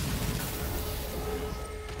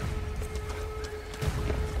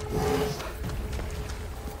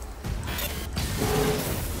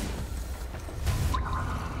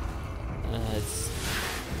 It's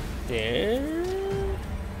there.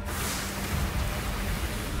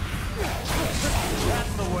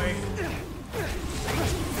 That's the way.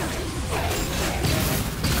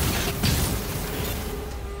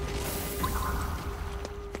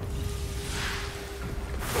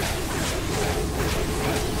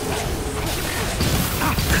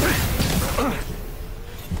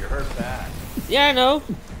 You're hurt bad. Yeah, I know.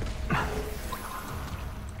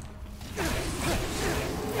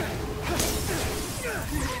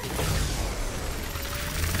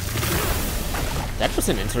 That was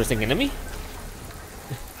an interesting enemy.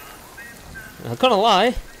 Not gonna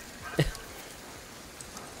lie.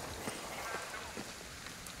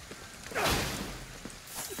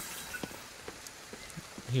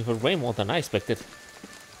 You were way more than I expected.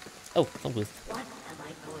 Oh, don't move. What am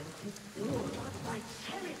I going to do about my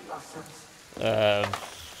cherry blossoms?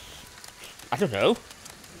 I don't know.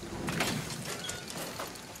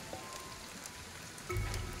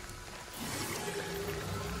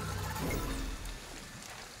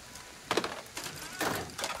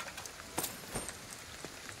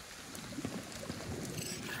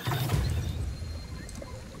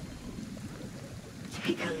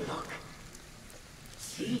 Take a look.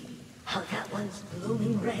 See how that one's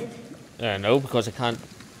blooming red? No, because I can't.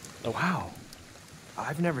 Oh. Wow.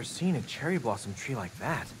 I've never seen a cherry blossom tree like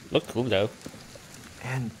that. Look cool though.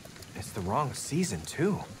 And it's the wrong season,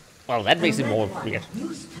 too. Well, that makes it more The red weird. one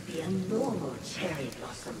used to be a normal cherry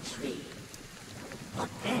blossom tree. But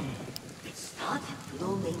then it started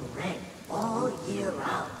blooming red all year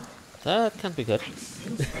round. That can't be good. And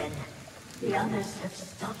since then, the others have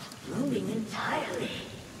stopped blooming entirely.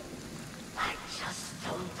 I just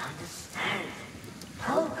don't understand.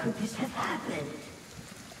 How could this have happened?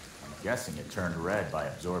 I'm guessing it turned red by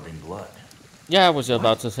absorbing blood. Yeah, I was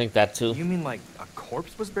about to think that too. You mean like a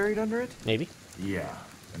corpse was buried under it? Maybe. Yeah,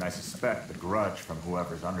 and I suspect the grudge from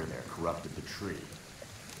whoever's under there corrupted the tree.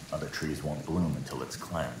 Other trees won't bloom until it's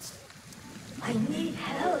cleansed. I need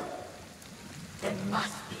help. There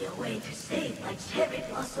must be a way to save my cherry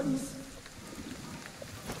blossoms.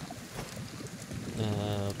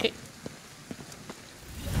 Okay.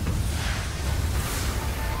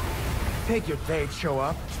 Figured they'd show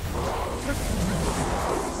up.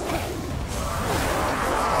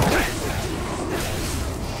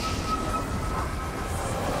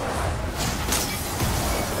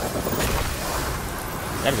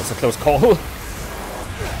 That was a close call.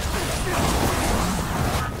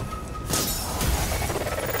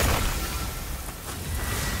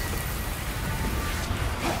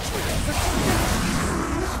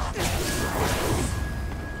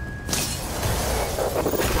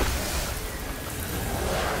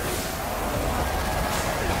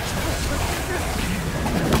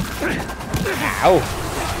 Ow.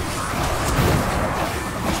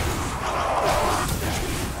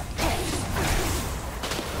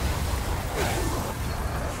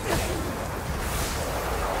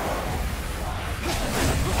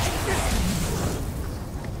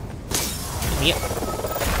 Yep.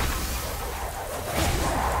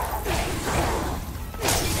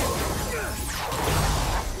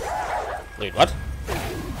 Wait, what?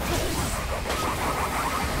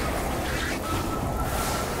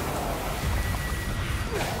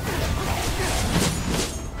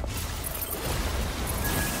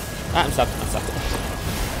 Ah, I'm stuck. I'm stuck.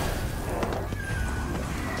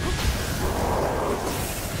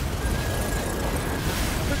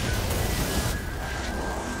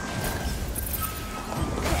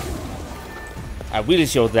 I really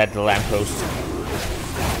showed that the lamppost.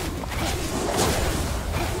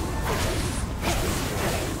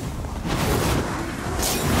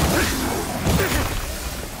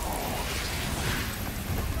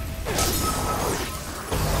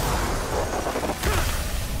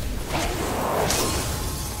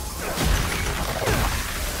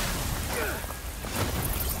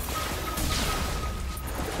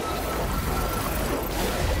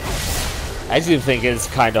 I do think it's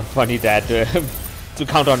kind of funny that to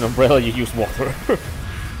count on an umbrella you use water.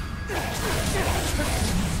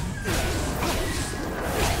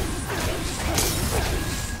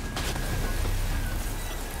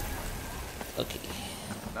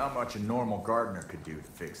 Not much a normal gardener could do to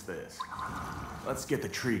fix this. Let's get the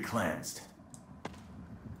tree cleansed.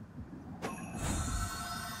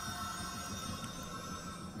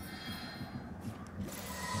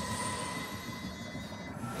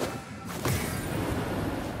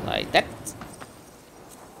 Like that.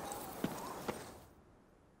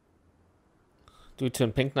 Do it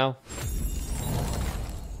turn pink now?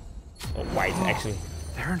 Or white, actually.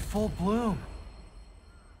 They're in full bloom.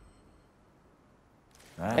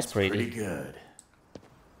 That's pretty good.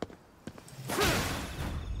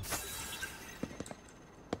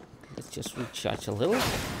 Let's just recharge a little.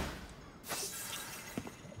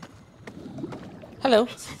 Hello.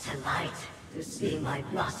 It's a delight to see my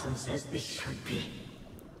blossoms as they should be.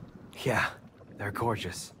 Yeah, they're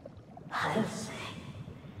gorgeous. I'll say,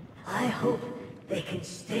 I hope they can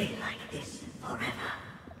stay like this forever.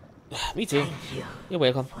 Me too. Thank you. You're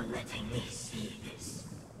welcome. For letting me see this.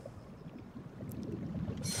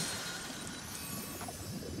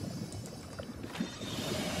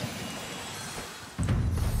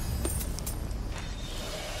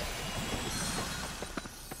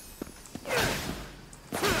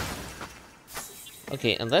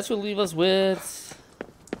 Okay, and that will leave us with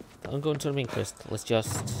the ongoing tournament quest. Let's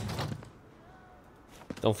just...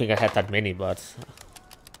 Don't think I had that many, but...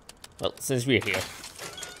 Well, since we're here.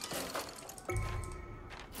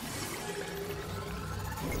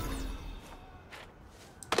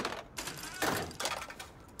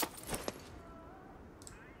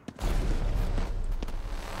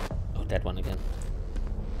 Oh, that one again.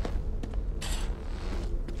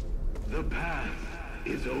 The path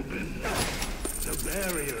is open. The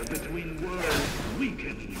barrier between worlds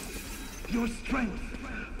weakens. Your strength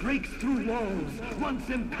breaks through walls once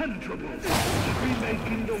impenetrable,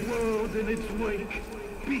 remaking the world in its wake.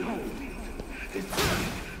 Behold, this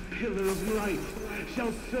bright pillar of light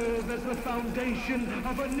shall serve as the foundation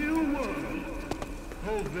of a new world.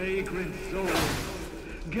 O vagrant souls,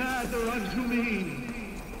 gather unto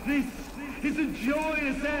me. This is a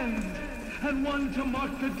joyous end, and one to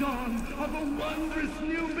mark the dawn of a wondrous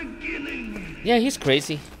new beginning. Yeah, he's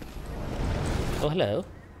crazy. Oh, hello.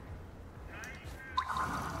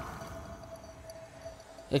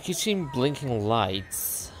 I keep seeing blinking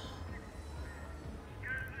lights.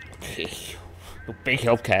 Okay. Oh, big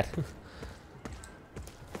help, cat.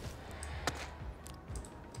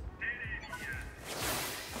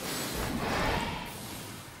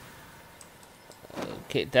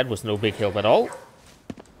 Okay, that was no big help at all.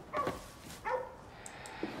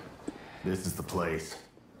 This is the place.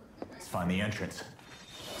 Let's find the entrance.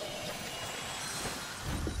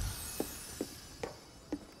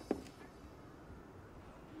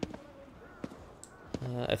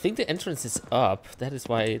 I think the entrance is up. That is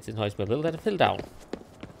why it annoys me a little that it fell down.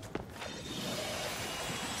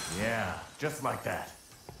 Yeah, just like that.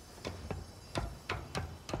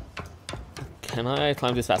 Can I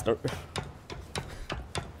climb this faster?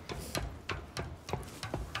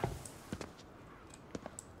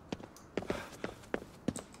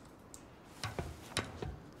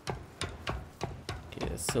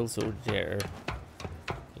 Okay, cells over there.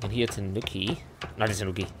 I can hear Tanuki. Not a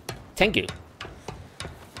Tanuki. Thank you.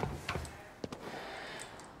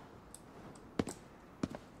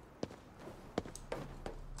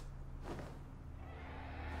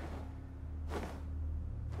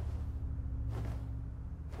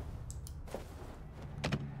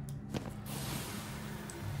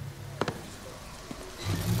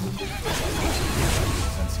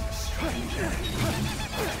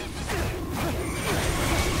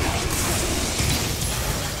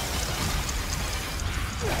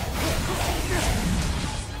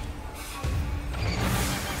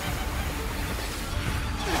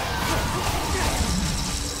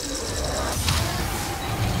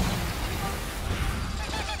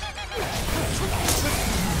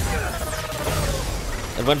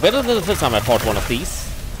 It went better than the first time I fought one of these.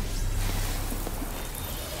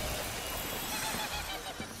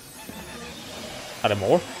 Are there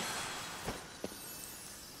more?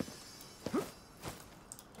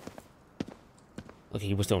 Okay,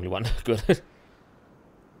 he was the only one. Good.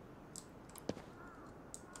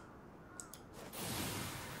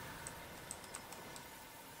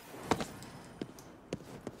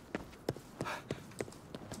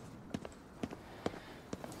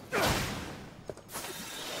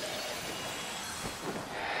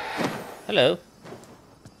 Hello.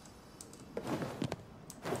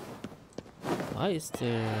 Why is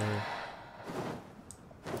there...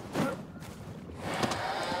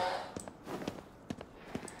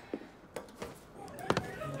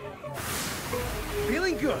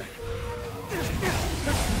 Feeling good.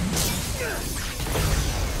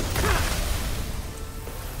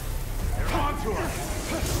 to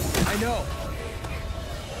her. I know.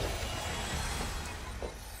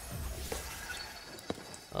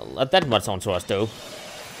 Not that much onto us, though.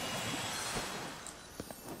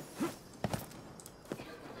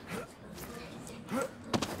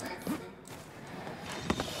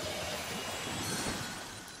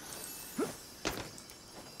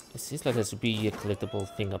 It seems like there should be a collectible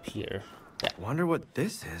thing up here. Yeah. Wonder what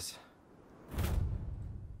this is.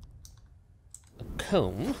 A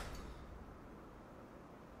comb.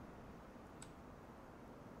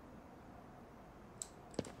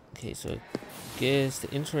 Okay, so I guess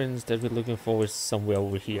the entrance that we're looking for is somewhere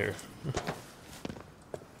over here.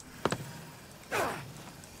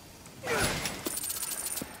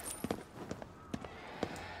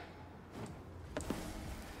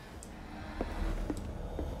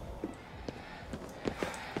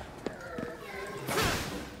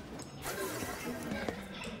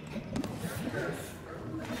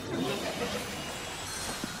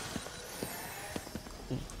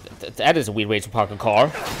 That is a weird way to park a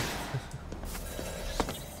car.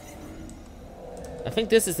 I think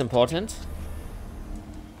this is important.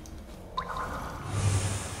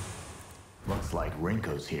 Looks like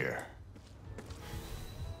Rinko's here.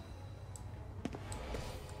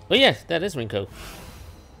 Oh yeah, that is Rinko.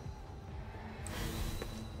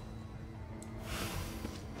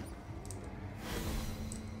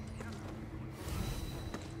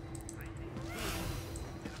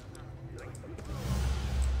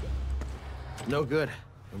 No good.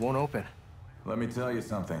 It won't open. Let me tell you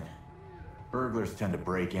something. Burglars tend to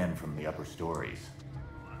break in from the upper stories.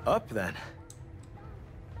 Up then.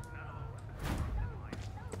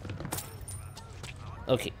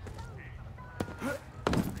 Okay.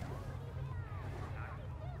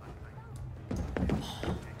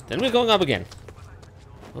 Then we're going up again.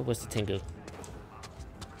 What was the Tengu?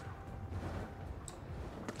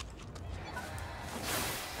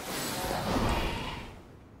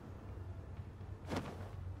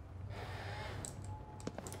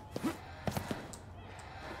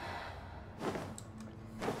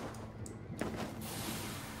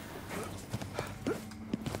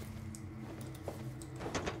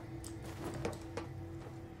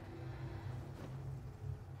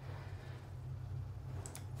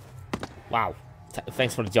 Wow.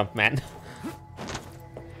 Thanks for the jump, man.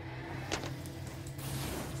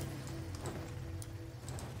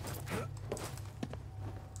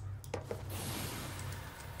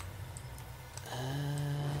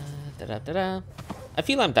 Da-da-da-da. I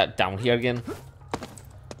feel I'm down here again.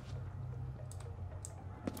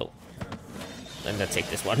 Oh. Then let's take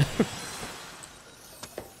this one.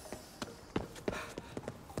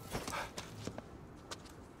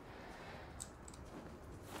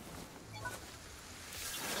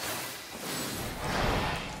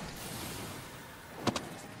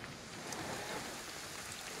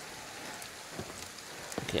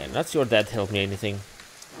 Okay, I'm not sure that helped me anything.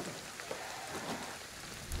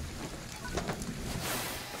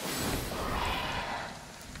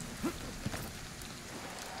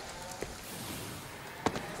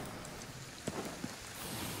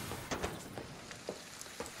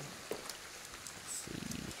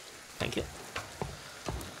 Thank you.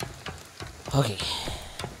 Okay.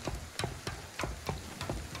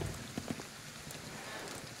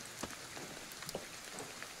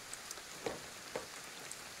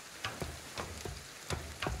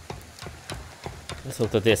 Let's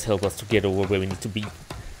hope that this helps us to get over where we need to be.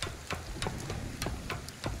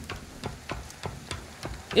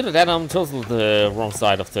 Either that, I'm totally the wrong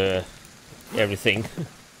side of the everything.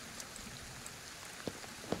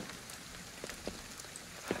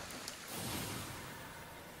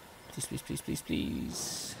 Please, please, please, please,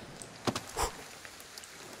 please.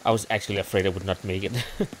 I was actually afraid I would not make it.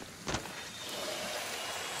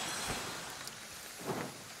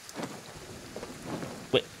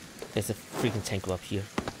 Wait, there's a freaking tank up here.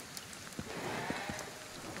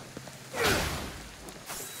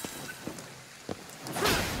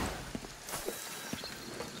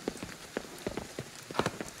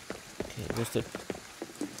 Okay, where's the...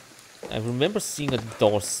 I remember seeing a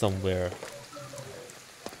door somewhere.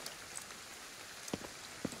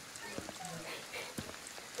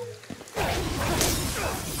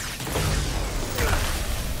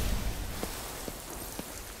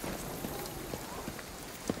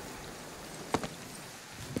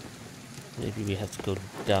 Maybe we have to go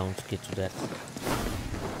down to get to that.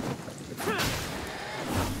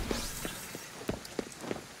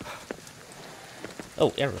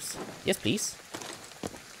 Oh, arrows. Yes, please.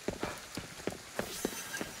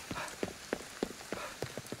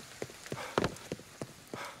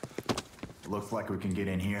 Looks like we can get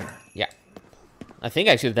in here. Yeah. I think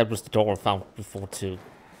actually that was the door I found before too.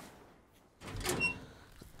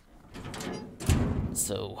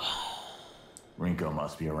 So... Rinko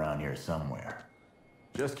must be around here somewhere.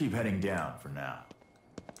 Just keep heading down for now.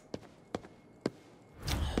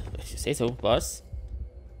 If you say so, boss.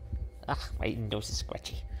 Ah, my nose is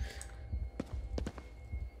scratchy.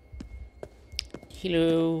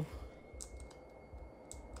 Hello.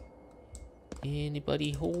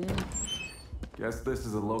 Anybody home? Guess this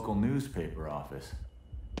is a local newspaper office.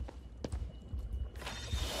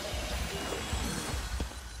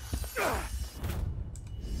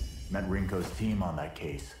 Met Rinko's team on that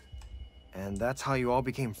case. And that's how you all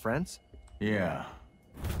became friends? Yeah.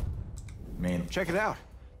 Check it out.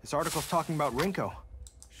 This article's talking about Rinko.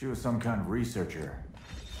 She was some kind of researcher.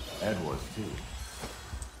 Ed was too.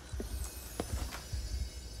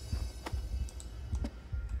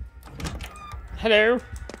 Hello.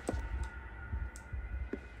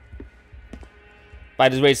 By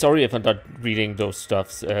the way, sorry if I'm not reading those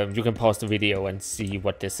stuffs. You can pause the video and see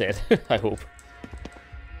what they said. I hope.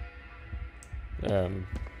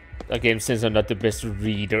 Again, since I'm not the best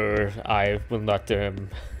reader, I will not I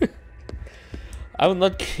will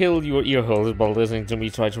not kill your ear holes while listening to me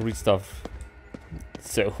try to read stuff.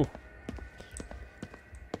 So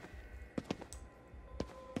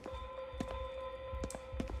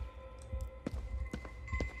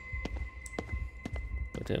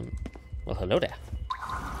but well, hello there.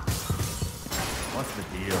 What's the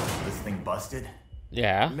deal? This thing busted?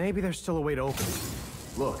 Yeah. Maybe there's still a way to open it.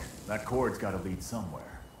 Look, that cord's gotta lead somewhere.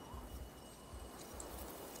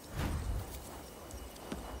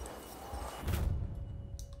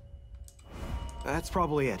 That's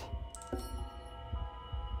probably it.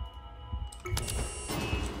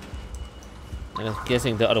 And I'm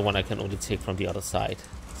guessing the other one I can only take from the other side.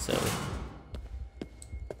 So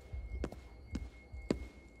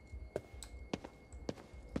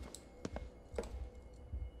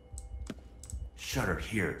Shutter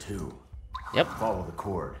here too. yep. Follow the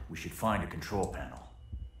cord. We should find a control panel.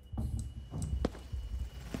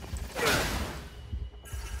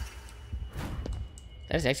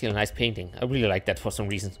 That is actually a nice painting. I really like that for some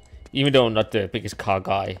reason. Even though I'm not the biggest car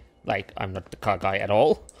guy. Like, I'm not the car guy at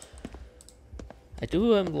all. I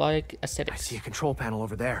do like I aesthetics. see a control panel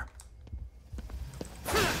over there.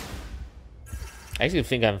 I actually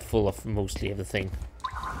think I'm full of mostly everything.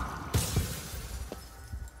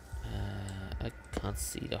 I can't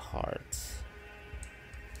see the heart.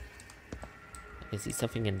 I can see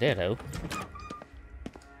something in there though.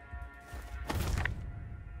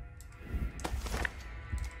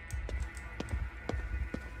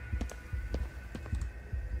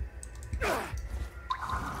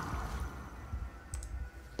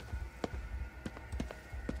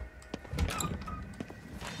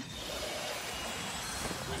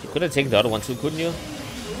 You could have taken the other one too, couldn't you?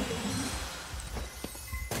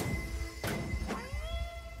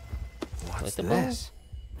 What's the ball? this?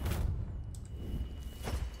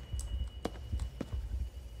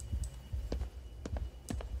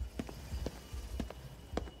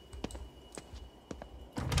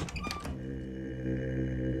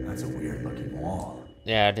 That's a weird looking wall.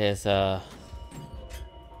 Yeah, there's a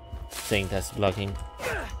thing that's blocking.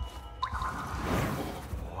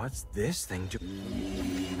 What's this thing do?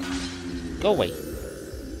 Go away.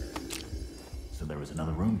 So there was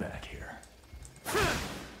another room back here.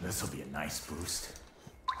 This'll be a nice boost.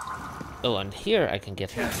 Oh, and here I can get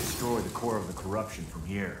Can't destroy the core of the corruption from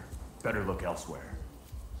here. Better look elsewhere.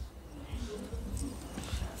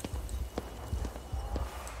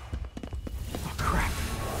 Oh, crap.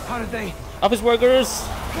 How did they? office workers.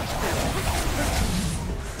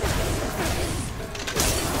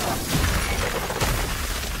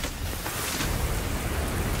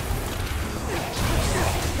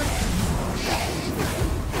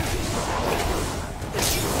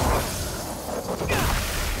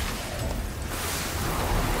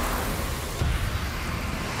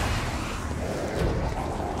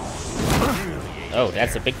 Oh,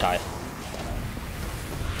 that's a big guy.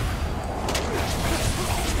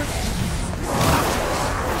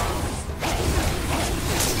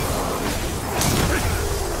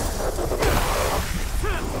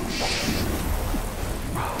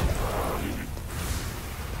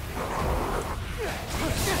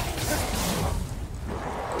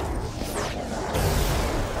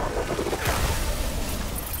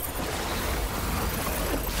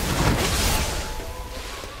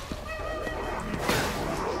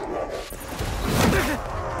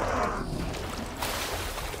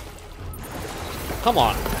 Come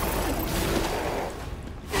on.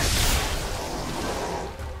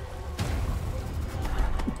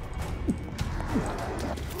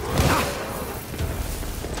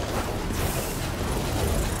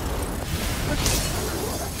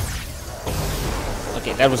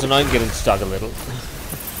 Okay, that was annoying getting stuck a little.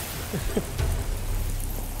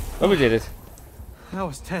 But we did it. That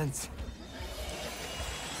was tense.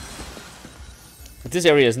 This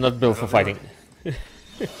area is not built for fighting.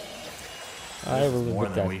 I will More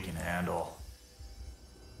admit than that. we can handle.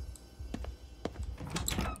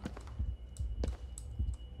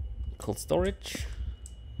 Cold storage.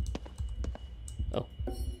 Oh.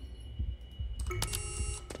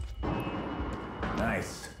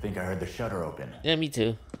 Nice. Think I heard the shutter open. Yeah, me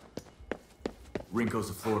too. Rinko's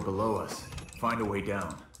the floor below us. Find a way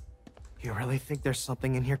down. You really think there's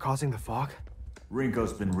something in here causing the fog?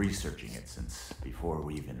 Rinko's been researching it since before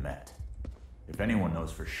we even met. If anyone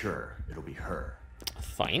knows for sure, it'll be her.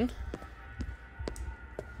 Fine.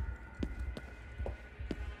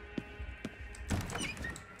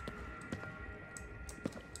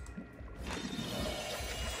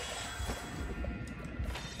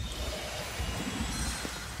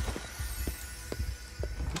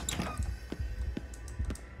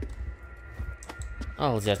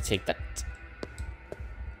 I'll just take that.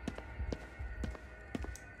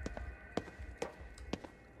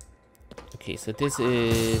 Okay, so this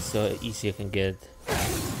is so easy I can get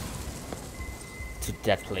to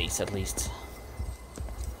that place at least.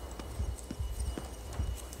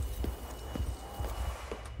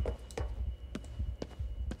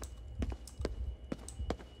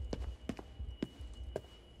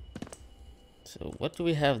 So what do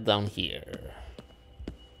we have down here?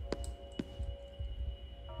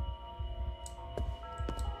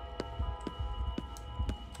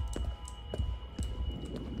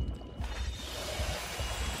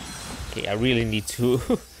 Okay, I really need to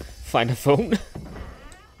find a phone.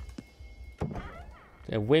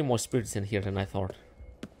 There are way more spirits in here than I thought.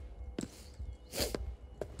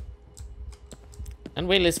 And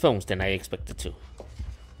way less phones than I expected to.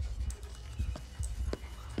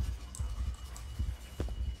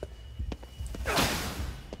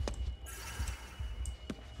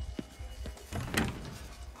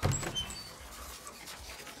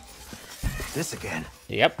 This again.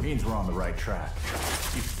 Yep. Means we're on the right track.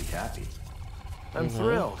 You should be happy. I'm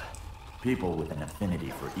thrilled. People with an affinity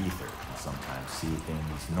for ether can sometimes see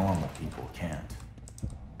things normal people can't.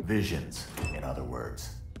 Visions, in other words.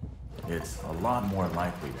 It's a lot more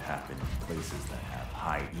likely to happen in places that have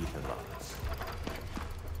high ether levels.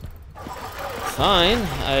 Fine.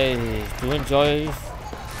 I do enjoy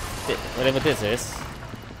whatever this is.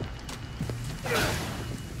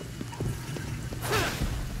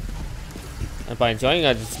 And by enjoying,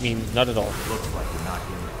 I just mean not at all. Looks like you're not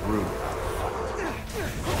getting through.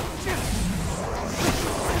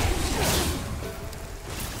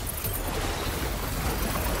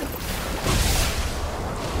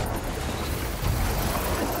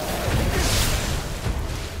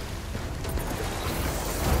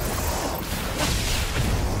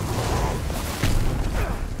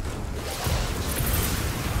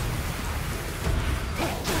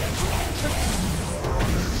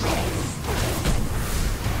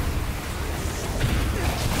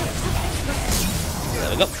 There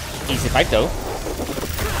we go. Easy fight though.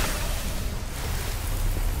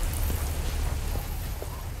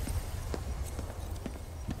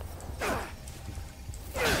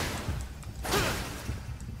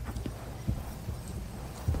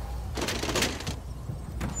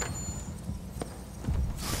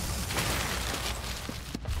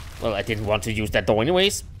 Well, I didn't want to use that door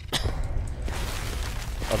anyways.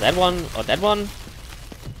 Or that one, or that one.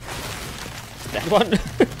 That one.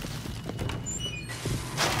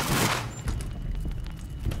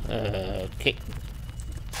 Okay.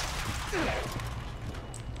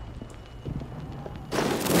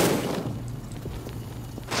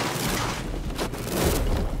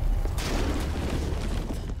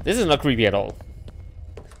 This is not creepy at all.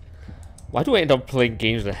 Why do I end up playing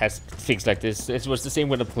games that has things like this? It was the same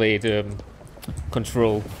when I played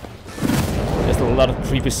Control. There's a lot of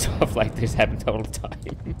creepy stuff like this happened all the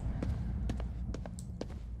time.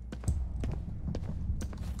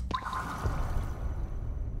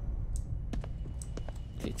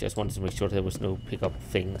 Okay, just wanted to make sure there was no pickup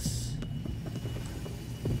things.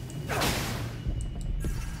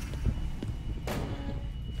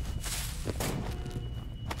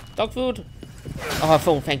 Dog food! Oh,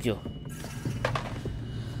 phone, thank you.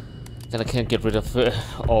 Then I can't get rid of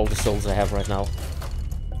all the souls I have right now.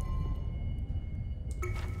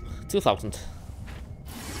 2,000.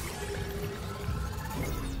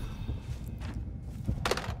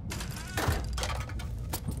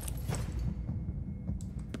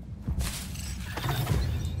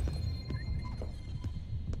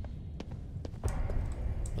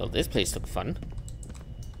 Well, this place looked fun.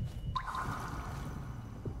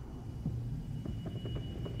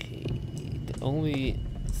 only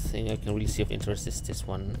thing I can really see of interest is this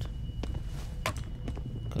one.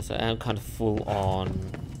 Because I am kind of full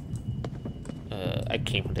on... I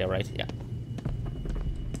came from there, right? Yeah.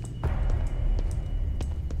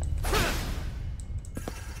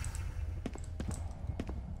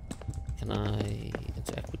 Can I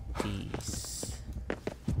interact with these?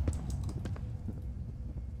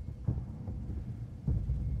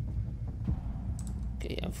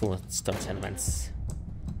 Okay, I'm full of stone tenements.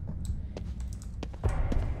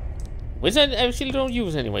 Which I actually don't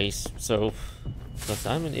use anyways, so... Because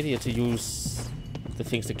I'm an idiot to use the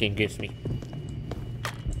things the game gives me.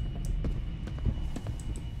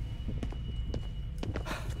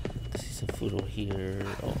 I see some food over here.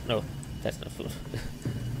 Oh, no, that's not food.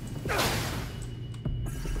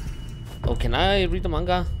 Oh, can I read the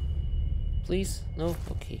manga? Please? No?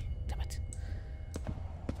 Okay, damn it.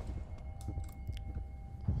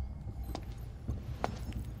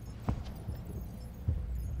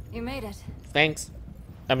 You made it. Thanks.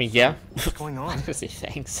 I mean, yeah. What's going on? I was gonna say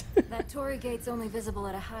thanks. That Torii gate's only visible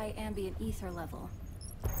at a high ambient ether level.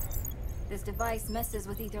 This device messes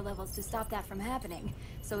with ether levels to stop that from happening,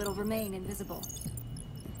 so it'll remain invisible.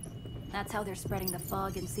 That's how they're spreading the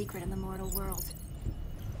fog in secret in the mortal world.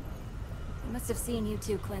 They must have seen you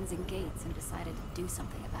two cleansing gates and decided to do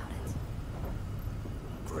something about it.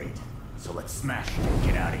 Great. So let's smash it and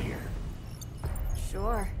get out of here.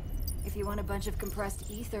 Sure. If you want a bunch of compressed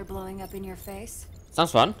ether blowing up in your face.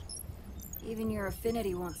 Sounds fun. Even your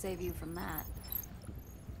affinity won't save you from that.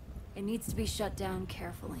 It needs to be shut down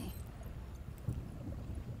carefully.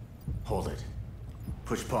 Hold it.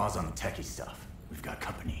 Push pause on the techie stuff. We've got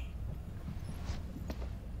company.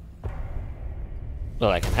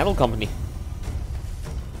 Well, I can handle company.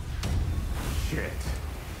 Shit.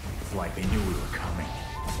 It's like they knew we were coming.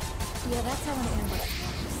 Yeah, that's how an ambush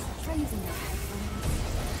works. Try using your headphones.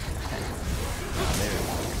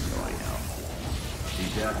 So I know. The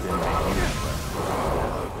death didn't make you impressed.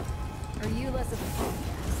 Are you less of a fan?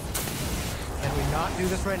 Can we not do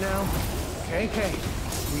this right now? KK,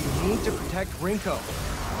 we need to protect Rinko.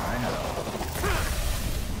 I know.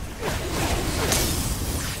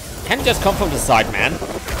 Can't just come from the side, man.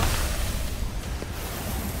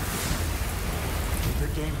 Keep your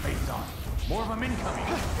game face on. More of them incoming.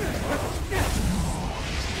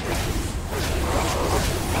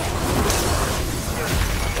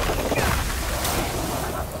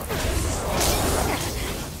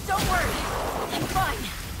 Don't worry, I'm fine.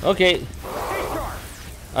 Okay.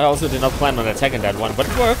 I also did not plan on attacking that one, but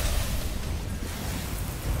it worked.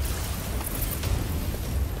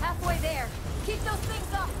 Halfway there. Keep those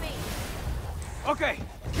things off me. Okay,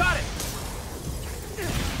 got it.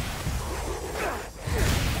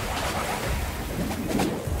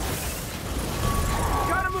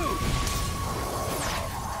 Gotta move.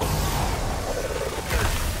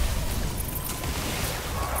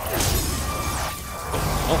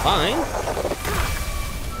 Oh, fine.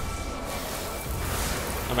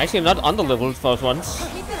 I'm actually not on the level for once.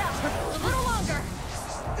 Keep it up. A little longer.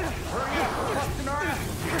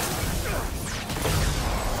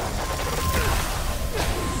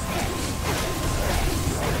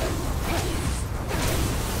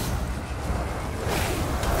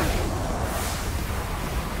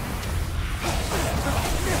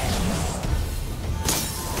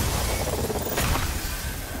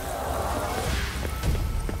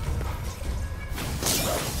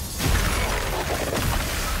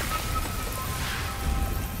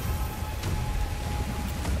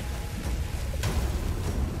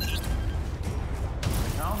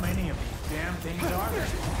 How many of these damn things are there?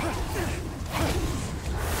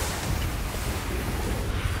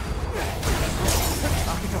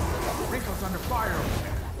 Akito, Rinko's under fire over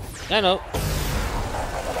there. I know.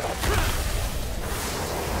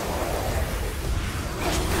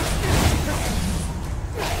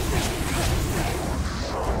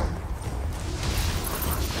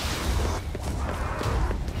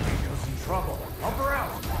 Rinko's in trouble. Help her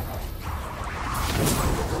out.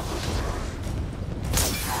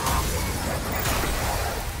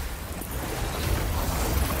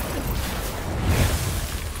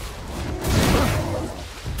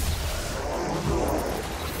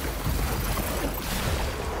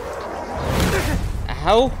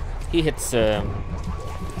 How? He hits, Akito,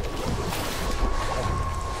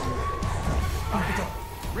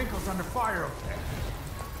 Rinko's under fire over there.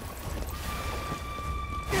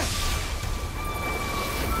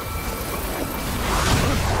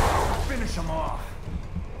 Finish him off.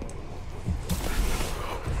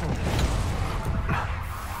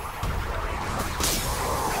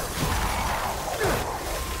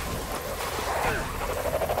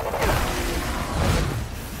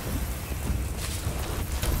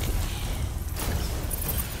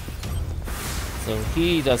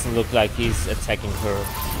 He doesn't look like he's attacking her.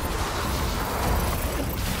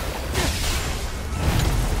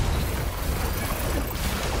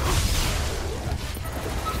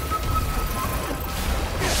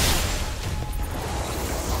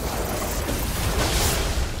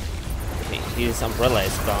 Okay, his umbrella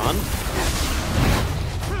is gone.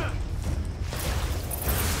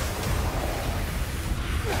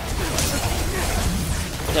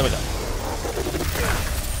 There we go.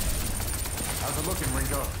 How's it looking,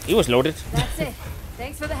 Ringo? He was loaded. That's it.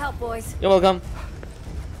 Thanks for the help, boys. You're welcome.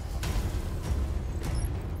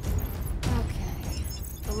 Okay.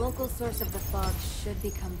 The local source of the fog should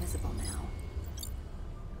become visible now.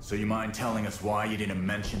 So you mind telling us why you didn't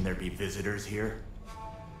mention there'd be visitors here?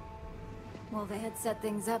 Well, they had set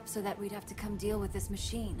things up so that we'd have to come deal with this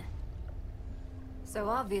machine. So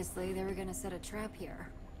obviously, they were gonna set a trap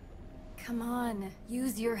here. Come on,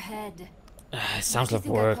 use your head. It sounds like I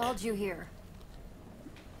work. called you here.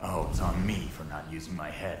 Oh, it's on me for not using my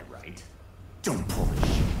head, right? Don't pull the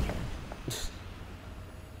shit.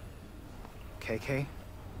 KK,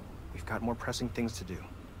 we've got more pressing things to do.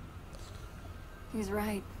 He's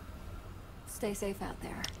right. Stay safe out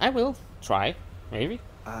there. I will try, maybe.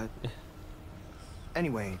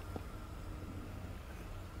 Anyway,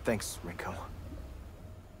 thanks, Rinko.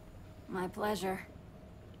 My pleasure.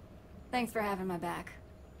 Thanks for having my back.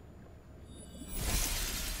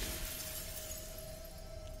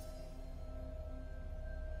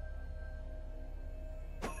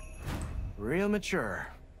 Real mature.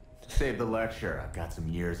 Save the lecture. I've got some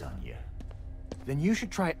years on you. Then you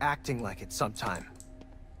should try acting like it sometime.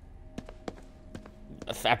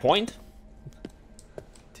 A fair point.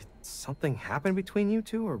 Did something happen between you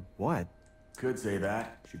two, or what? Could say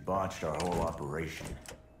that. She botched our whole operation.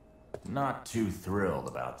 Not too thrilled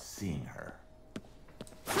about seeing her.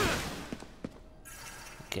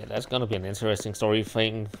 Okay, that's gonna be an interesting story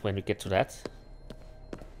thing when we get to that.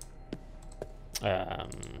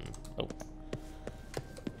 Oh.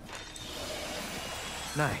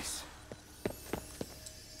 Nice.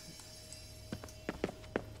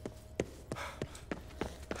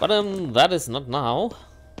 But that is not now.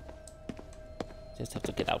 Just have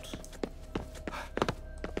to get out.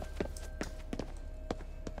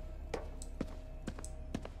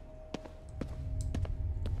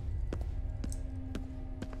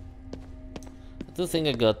 I do think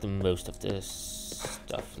I got the most of this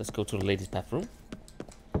stuff. Let's go to the ladies' bathroom.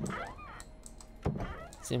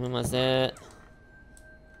 See what was there?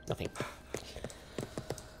 Nothing.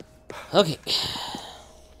 Okay.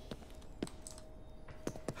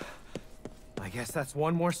 I guess that's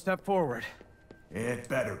one more step forward. It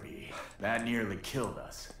better be. That nearly killed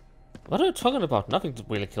us. What are you talking about? Nothing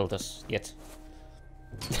really killed us yet.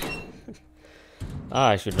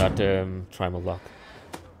 I should not try my luck.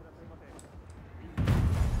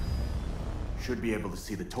 Should be able to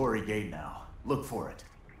see the Torii gate now. Look for it.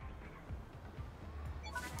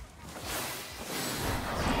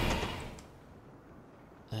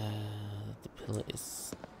 The pillar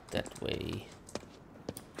is that way.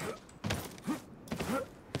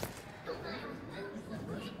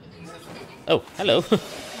 Oh, hello.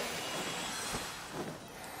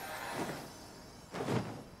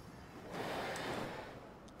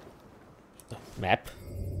 Map.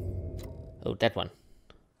 Oh, that one.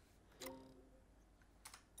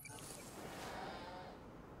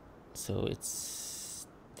 So it's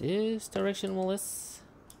this direction, more or less.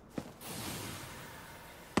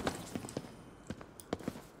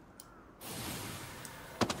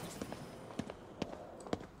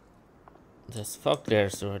 There's fog there,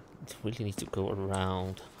 so I really need to go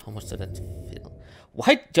around. How much did that feel?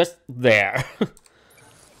 Why just there?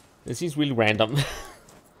 This seems really random.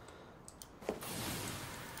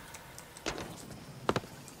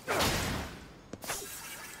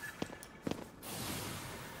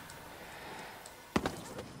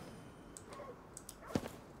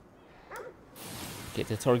 Okay,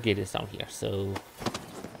 the Torii gate is down here, so...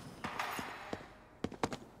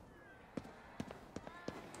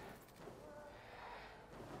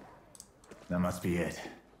 That must be it.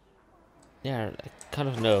 Yeah, I kind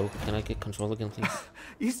of know. Can I get control again, please?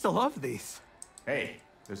 You used to love these. Hey,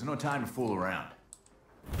 there's no time to fool around.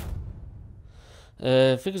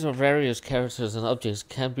 Figures of various characters and objects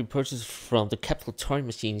can be purchased from the capital toy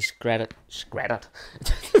machine scattered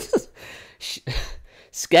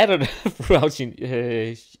throughout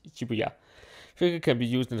Shibuya. Figure can be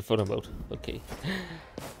used in the photo mode. Okay.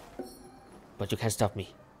 But you can't stop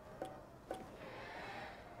me.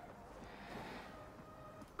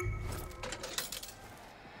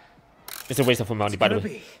 It's a waste of money, by the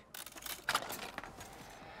way.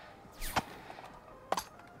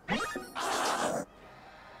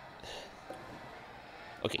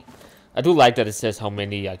 I do like that it says how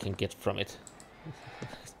many I can get from it.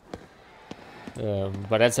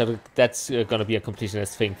 But that's gonna be a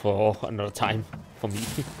completionist thing for another time for me.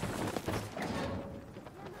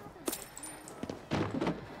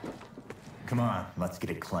 Come on, let's get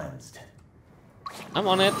it cleansed. I'm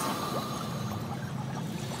on it.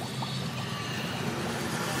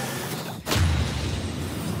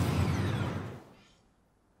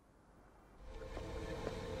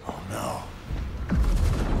 Oh no.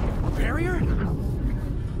 Barrier?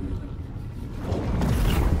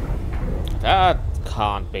 That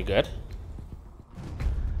can't be good.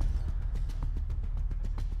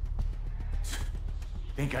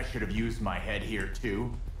 Think I should have used my head here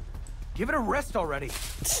too? Give it a rest already.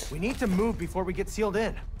 We need to move before we get sealed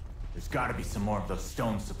in. There's gotta be some more of those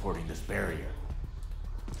stones supporting this barrier.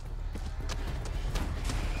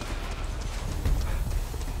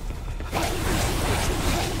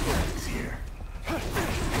 It's here.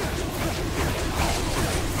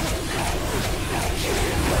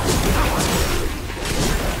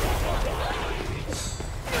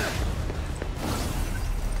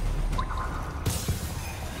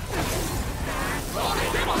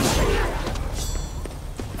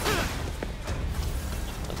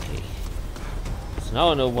 Okay. So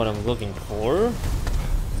now I know what I'm looking for.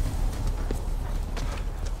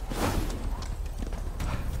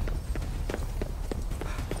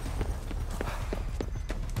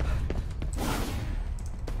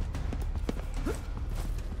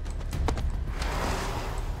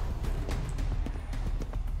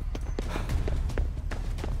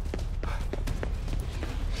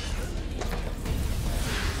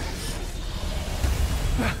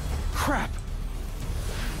 Crap!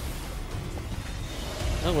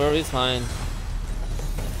 Don't worry, it's fine.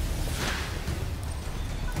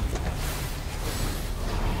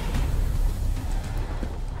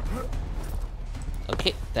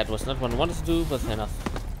 Okay, that was not what I wanted to do, but fair enough.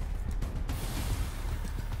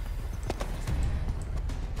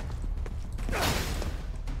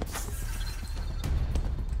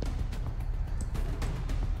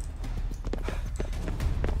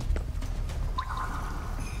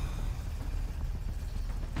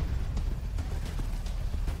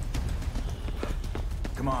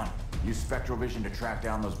 Come on, use spectral vision to track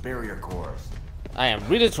down those barrier cores. I am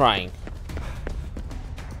really trying.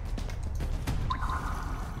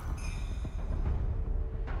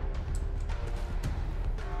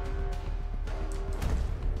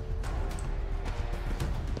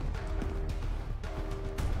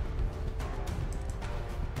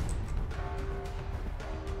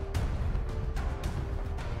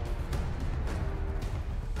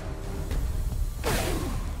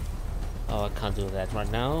 Oh, I can't do that right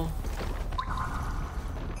now.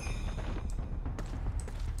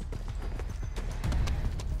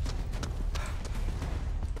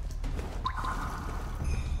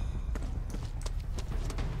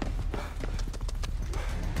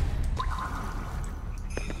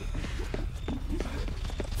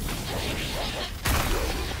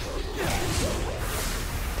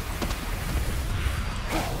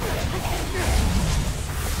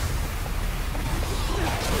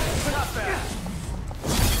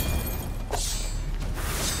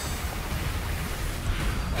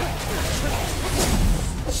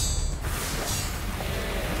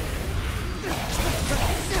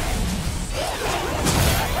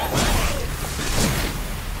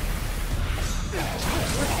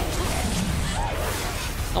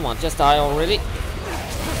 Come on, just die already.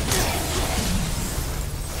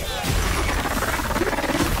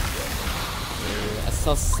 I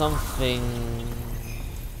saw something.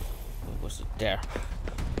 What was it there?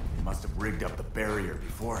 They must have rigged up the barrier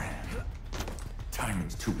beforehand.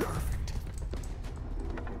 Timing's too perfect.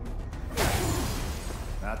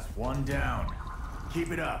 That's one down.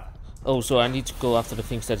 Keep it up. Oh, so I need to go after the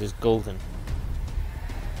things that is golden.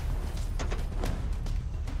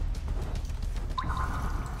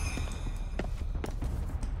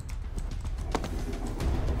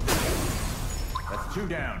 That's two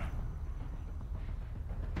down.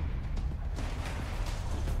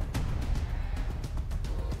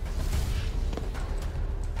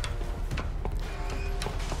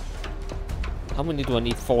 How many do I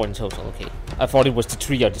need? 4 in total, okay. I thought it was the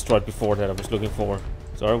 3 I destroyed before that I was looking for.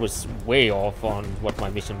 So I was way off on what my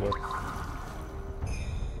mission were.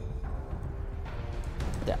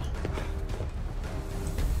 There.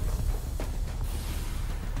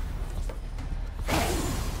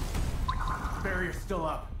 Barrier's still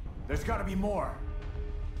up. There's gotta be more.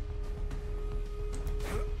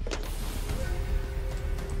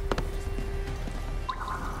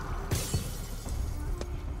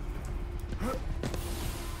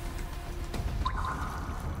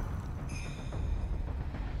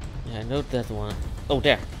 Yeah, I know that one. Oh,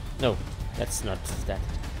 there. No, that's not that.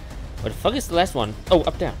 What the fuck is the last one? Oh,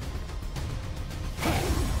 up there.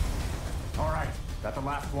 Alright, that the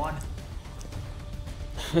last one?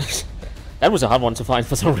 That was a hard one to find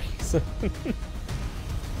for some reason.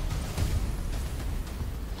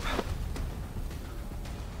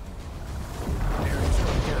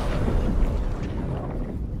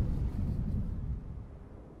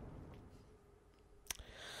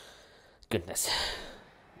 Goodness.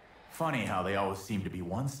 Funny how they always seem to be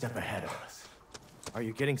one step ahead of us. Are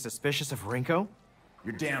you getting suspicious of Rinko?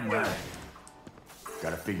 You're damn right.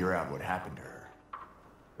 Gotta figure out what happened to her.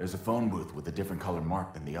 There's a phone booth with a different color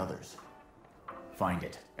mark than the others. Find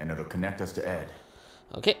it, and it'll connect us to Ed.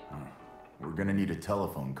 Okay. We're gonna need a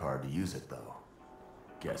telephone card to use it, though.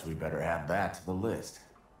 Guess we better add that to the list.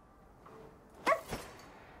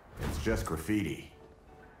 It's just graffiti.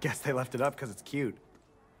 Guess they left it up because it's cute.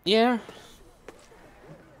 Yeah.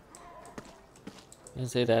 You can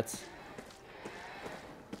say that.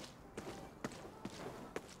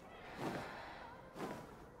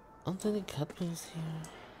 Aren't there any cutters here?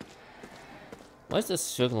 Why is there a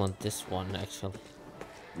circle on this one, actually?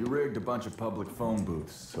 We rigged a bunch of public phone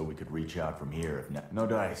booths so we could reach out from here if no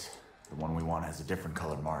dice. The one we want has a different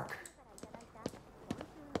colored mark.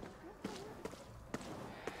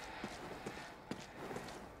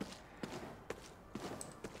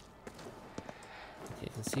 Okay, I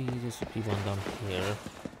can see there should be one down here.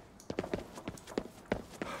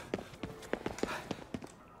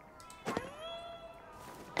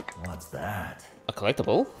 What's that? A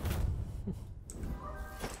collectible?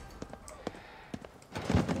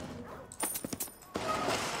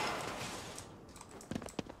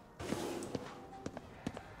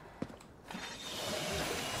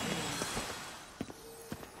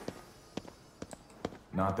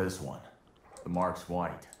 Not this one. The mark's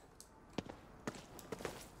white.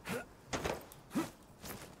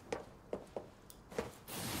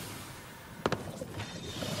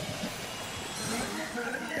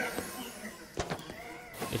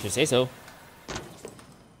 If you say so.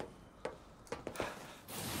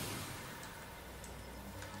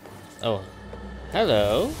 Oh.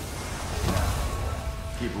 Hello.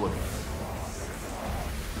 Keep looking.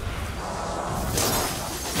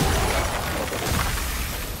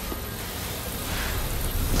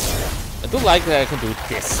 I do like that I can do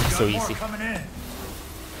this so easy. Coming in.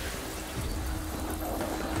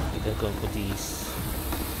 We're going for these.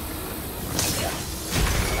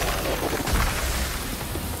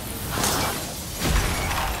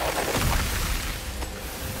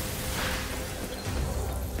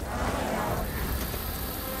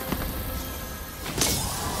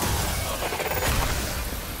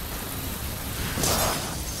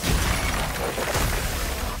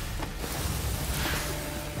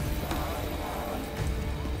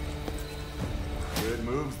 Good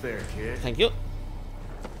moves there, kid. Thank you.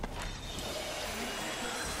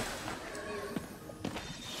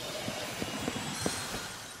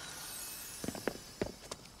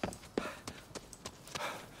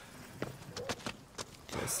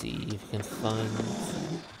 Let's see if we can find.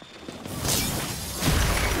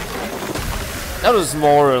 That was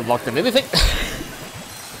more luck than anything.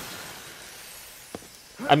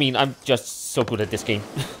 I mean, I'm just so good at this game.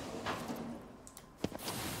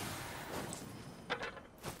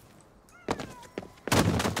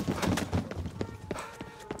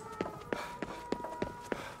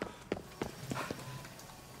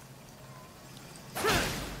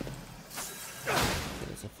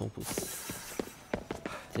 There's a phone booth.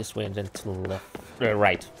 This way and then to the left.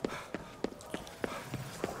 Right.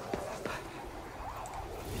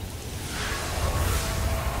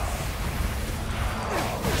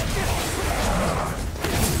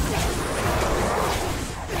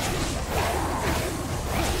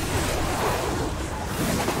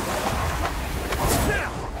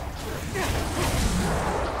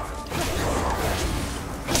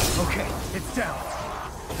 Okay, it's down.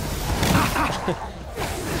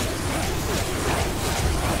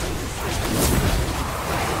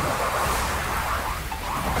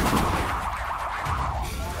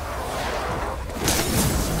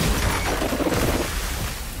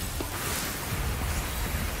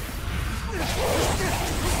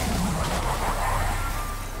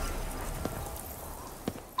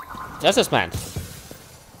 Justice man.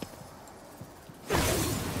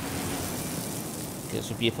 There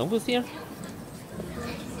should be a phone booth here.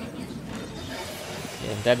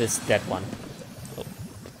 Yeah, that is that one. Oh.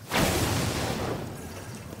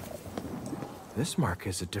 This mark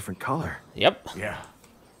is a different color. Yep. Yeah,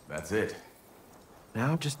 that's it.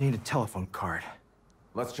 Now just need a telephone card.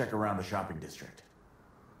 Let's check around the shopping district.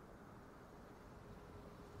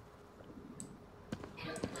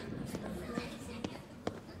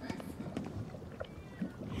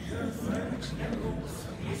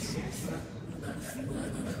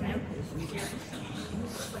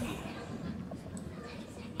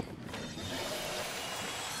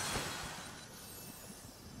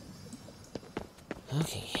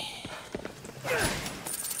 Okay.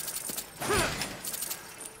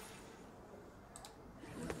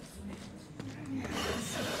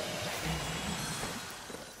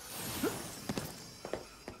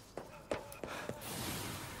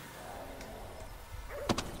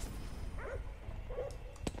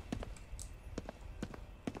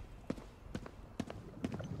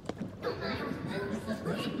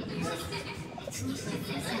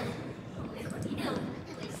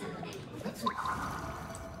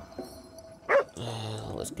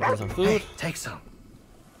 Let's give him some food. Hey, take some.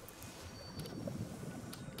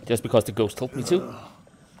 Just because the ghost told me to.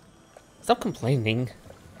 Stop complaining.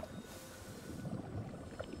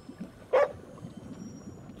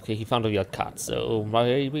 Okay, he found a weird card, so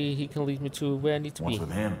maybe he can lead me to where I need to What's be.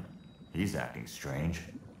 with him? He's acting strange.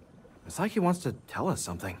 It's like he wants to tell us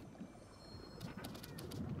something.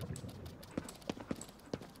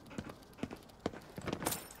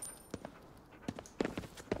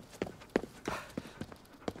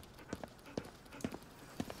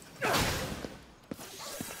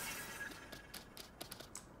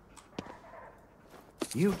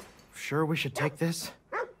 You sure we should take this?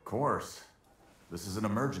 Of course. This is an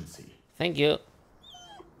emergency. Thank you.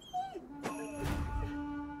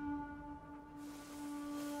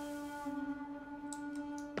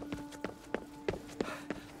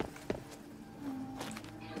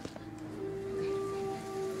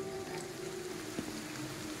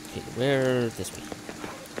 Okay, where this way?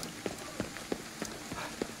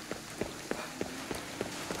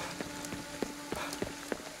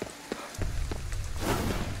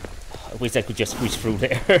 I wish I could just squeeze through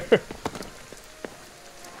there.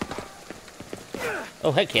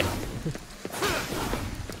 Oh, heck yeah.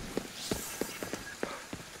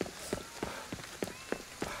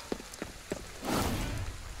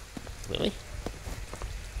 Really?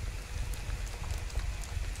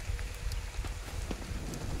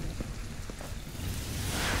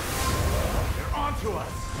 They're onto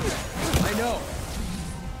us! I know.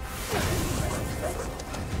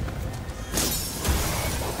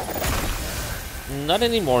 Not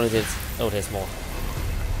anymore, it is. Oh, there's more.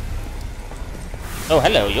 Oh,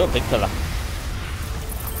 hello, you're a big fella.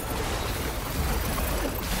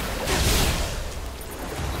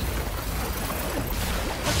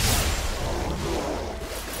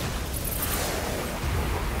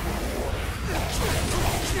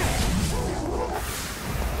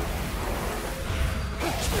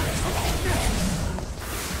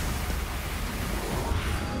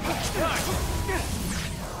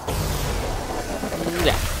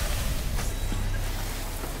 Yeah.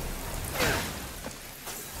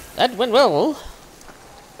 That went well.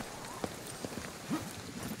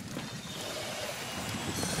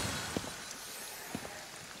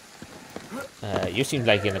 You seem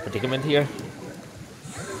like in a predicament here.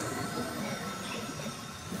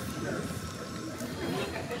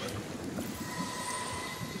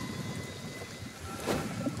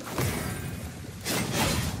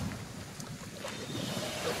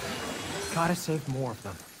 Gotta save more of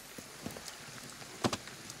them.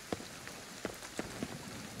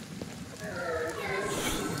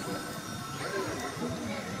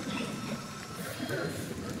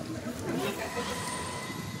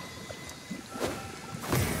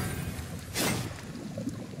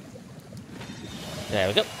 There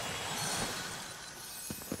we go.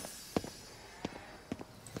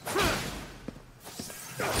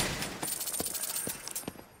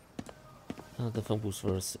 The phone booth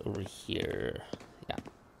was over here. Yeah.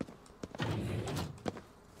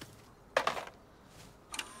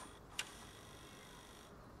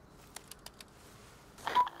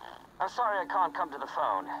 I'm sorry I can't come to the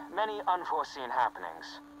phone. Many unforeseen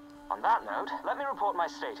happenings. On that note, let me report my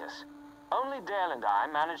status. Only Dale and I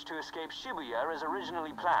managed to escape Shibuya as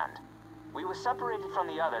originally planned. We were separated from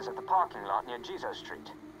the others at the parking lot near Jizo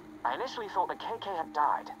Street. I initially thought that KK had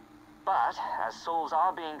died. But, as souls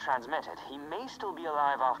are being transmitted, he may still be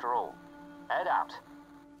alive after all. Ed out.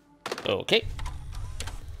 Okay.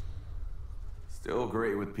 Still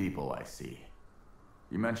great with people, I see.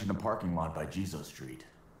 You mentioned a parking lot by Jizo Street.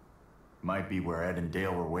 Might be where Ed and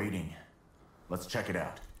Dale were waiting. Let's check it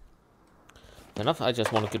out. Enough, I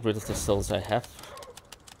just want to get rid of the souls I have.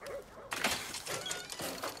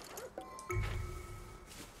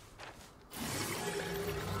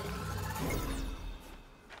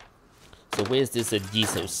 So where's this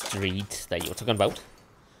Jizo Street that you're talking about?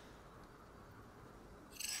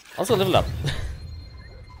 Also level up.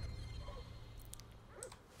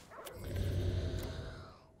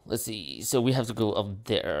 Let's see, so we have to go up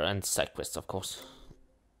there and side quests, of course.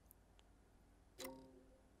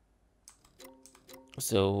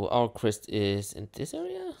 So our quest is in this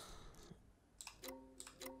area?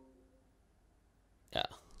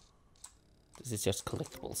 This is just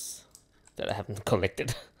collectibles that I haven't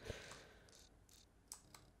collected.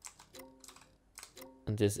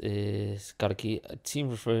 And this is Garaki, a team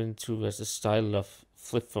referring to as a style of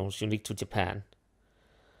flip phones unique to Japan.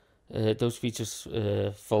 Those features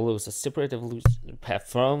follows a separate evolution path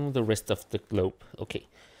from the rest of the globe. Okay,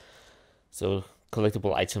 so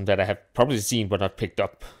collectible item that I have probably seen but not picked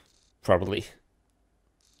up. Probably.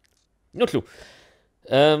 No clue.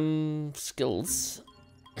 Skills.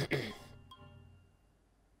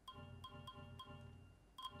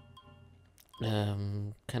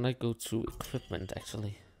 Can I go to equipment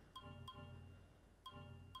actually?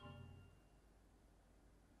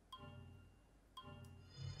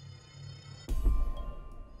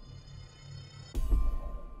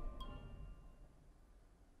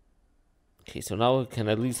 Okay, so now I can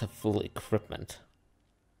at least have full equipment.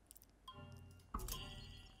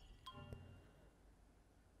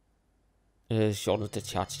 Shorten the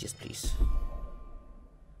charge, yes please.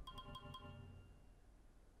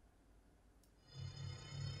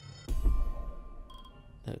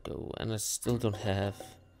 There we go, and I still don't have...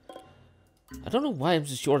 I don't know why I'm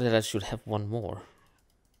so sure that I should have one more.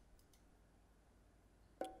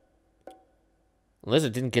 Unless I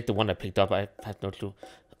didn't get the one I picked up, I have no clue.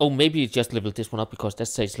 Oh, maybe it just leveled this one up because that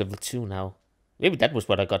says level 2 now. Maybe that was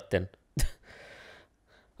what I got then.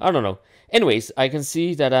 I don't know. Anyways, I can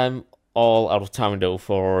see that I'm all out of time though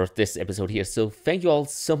for this episode here. So thank you all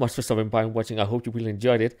so much for stopping by and watching. I hope you really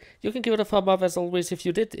enjoyed it. You can give it a thumb up as always if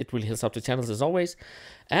you did. It really helps out the channel as always.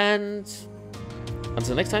 And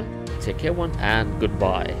until next time, take care everyone and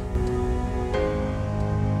goodbye.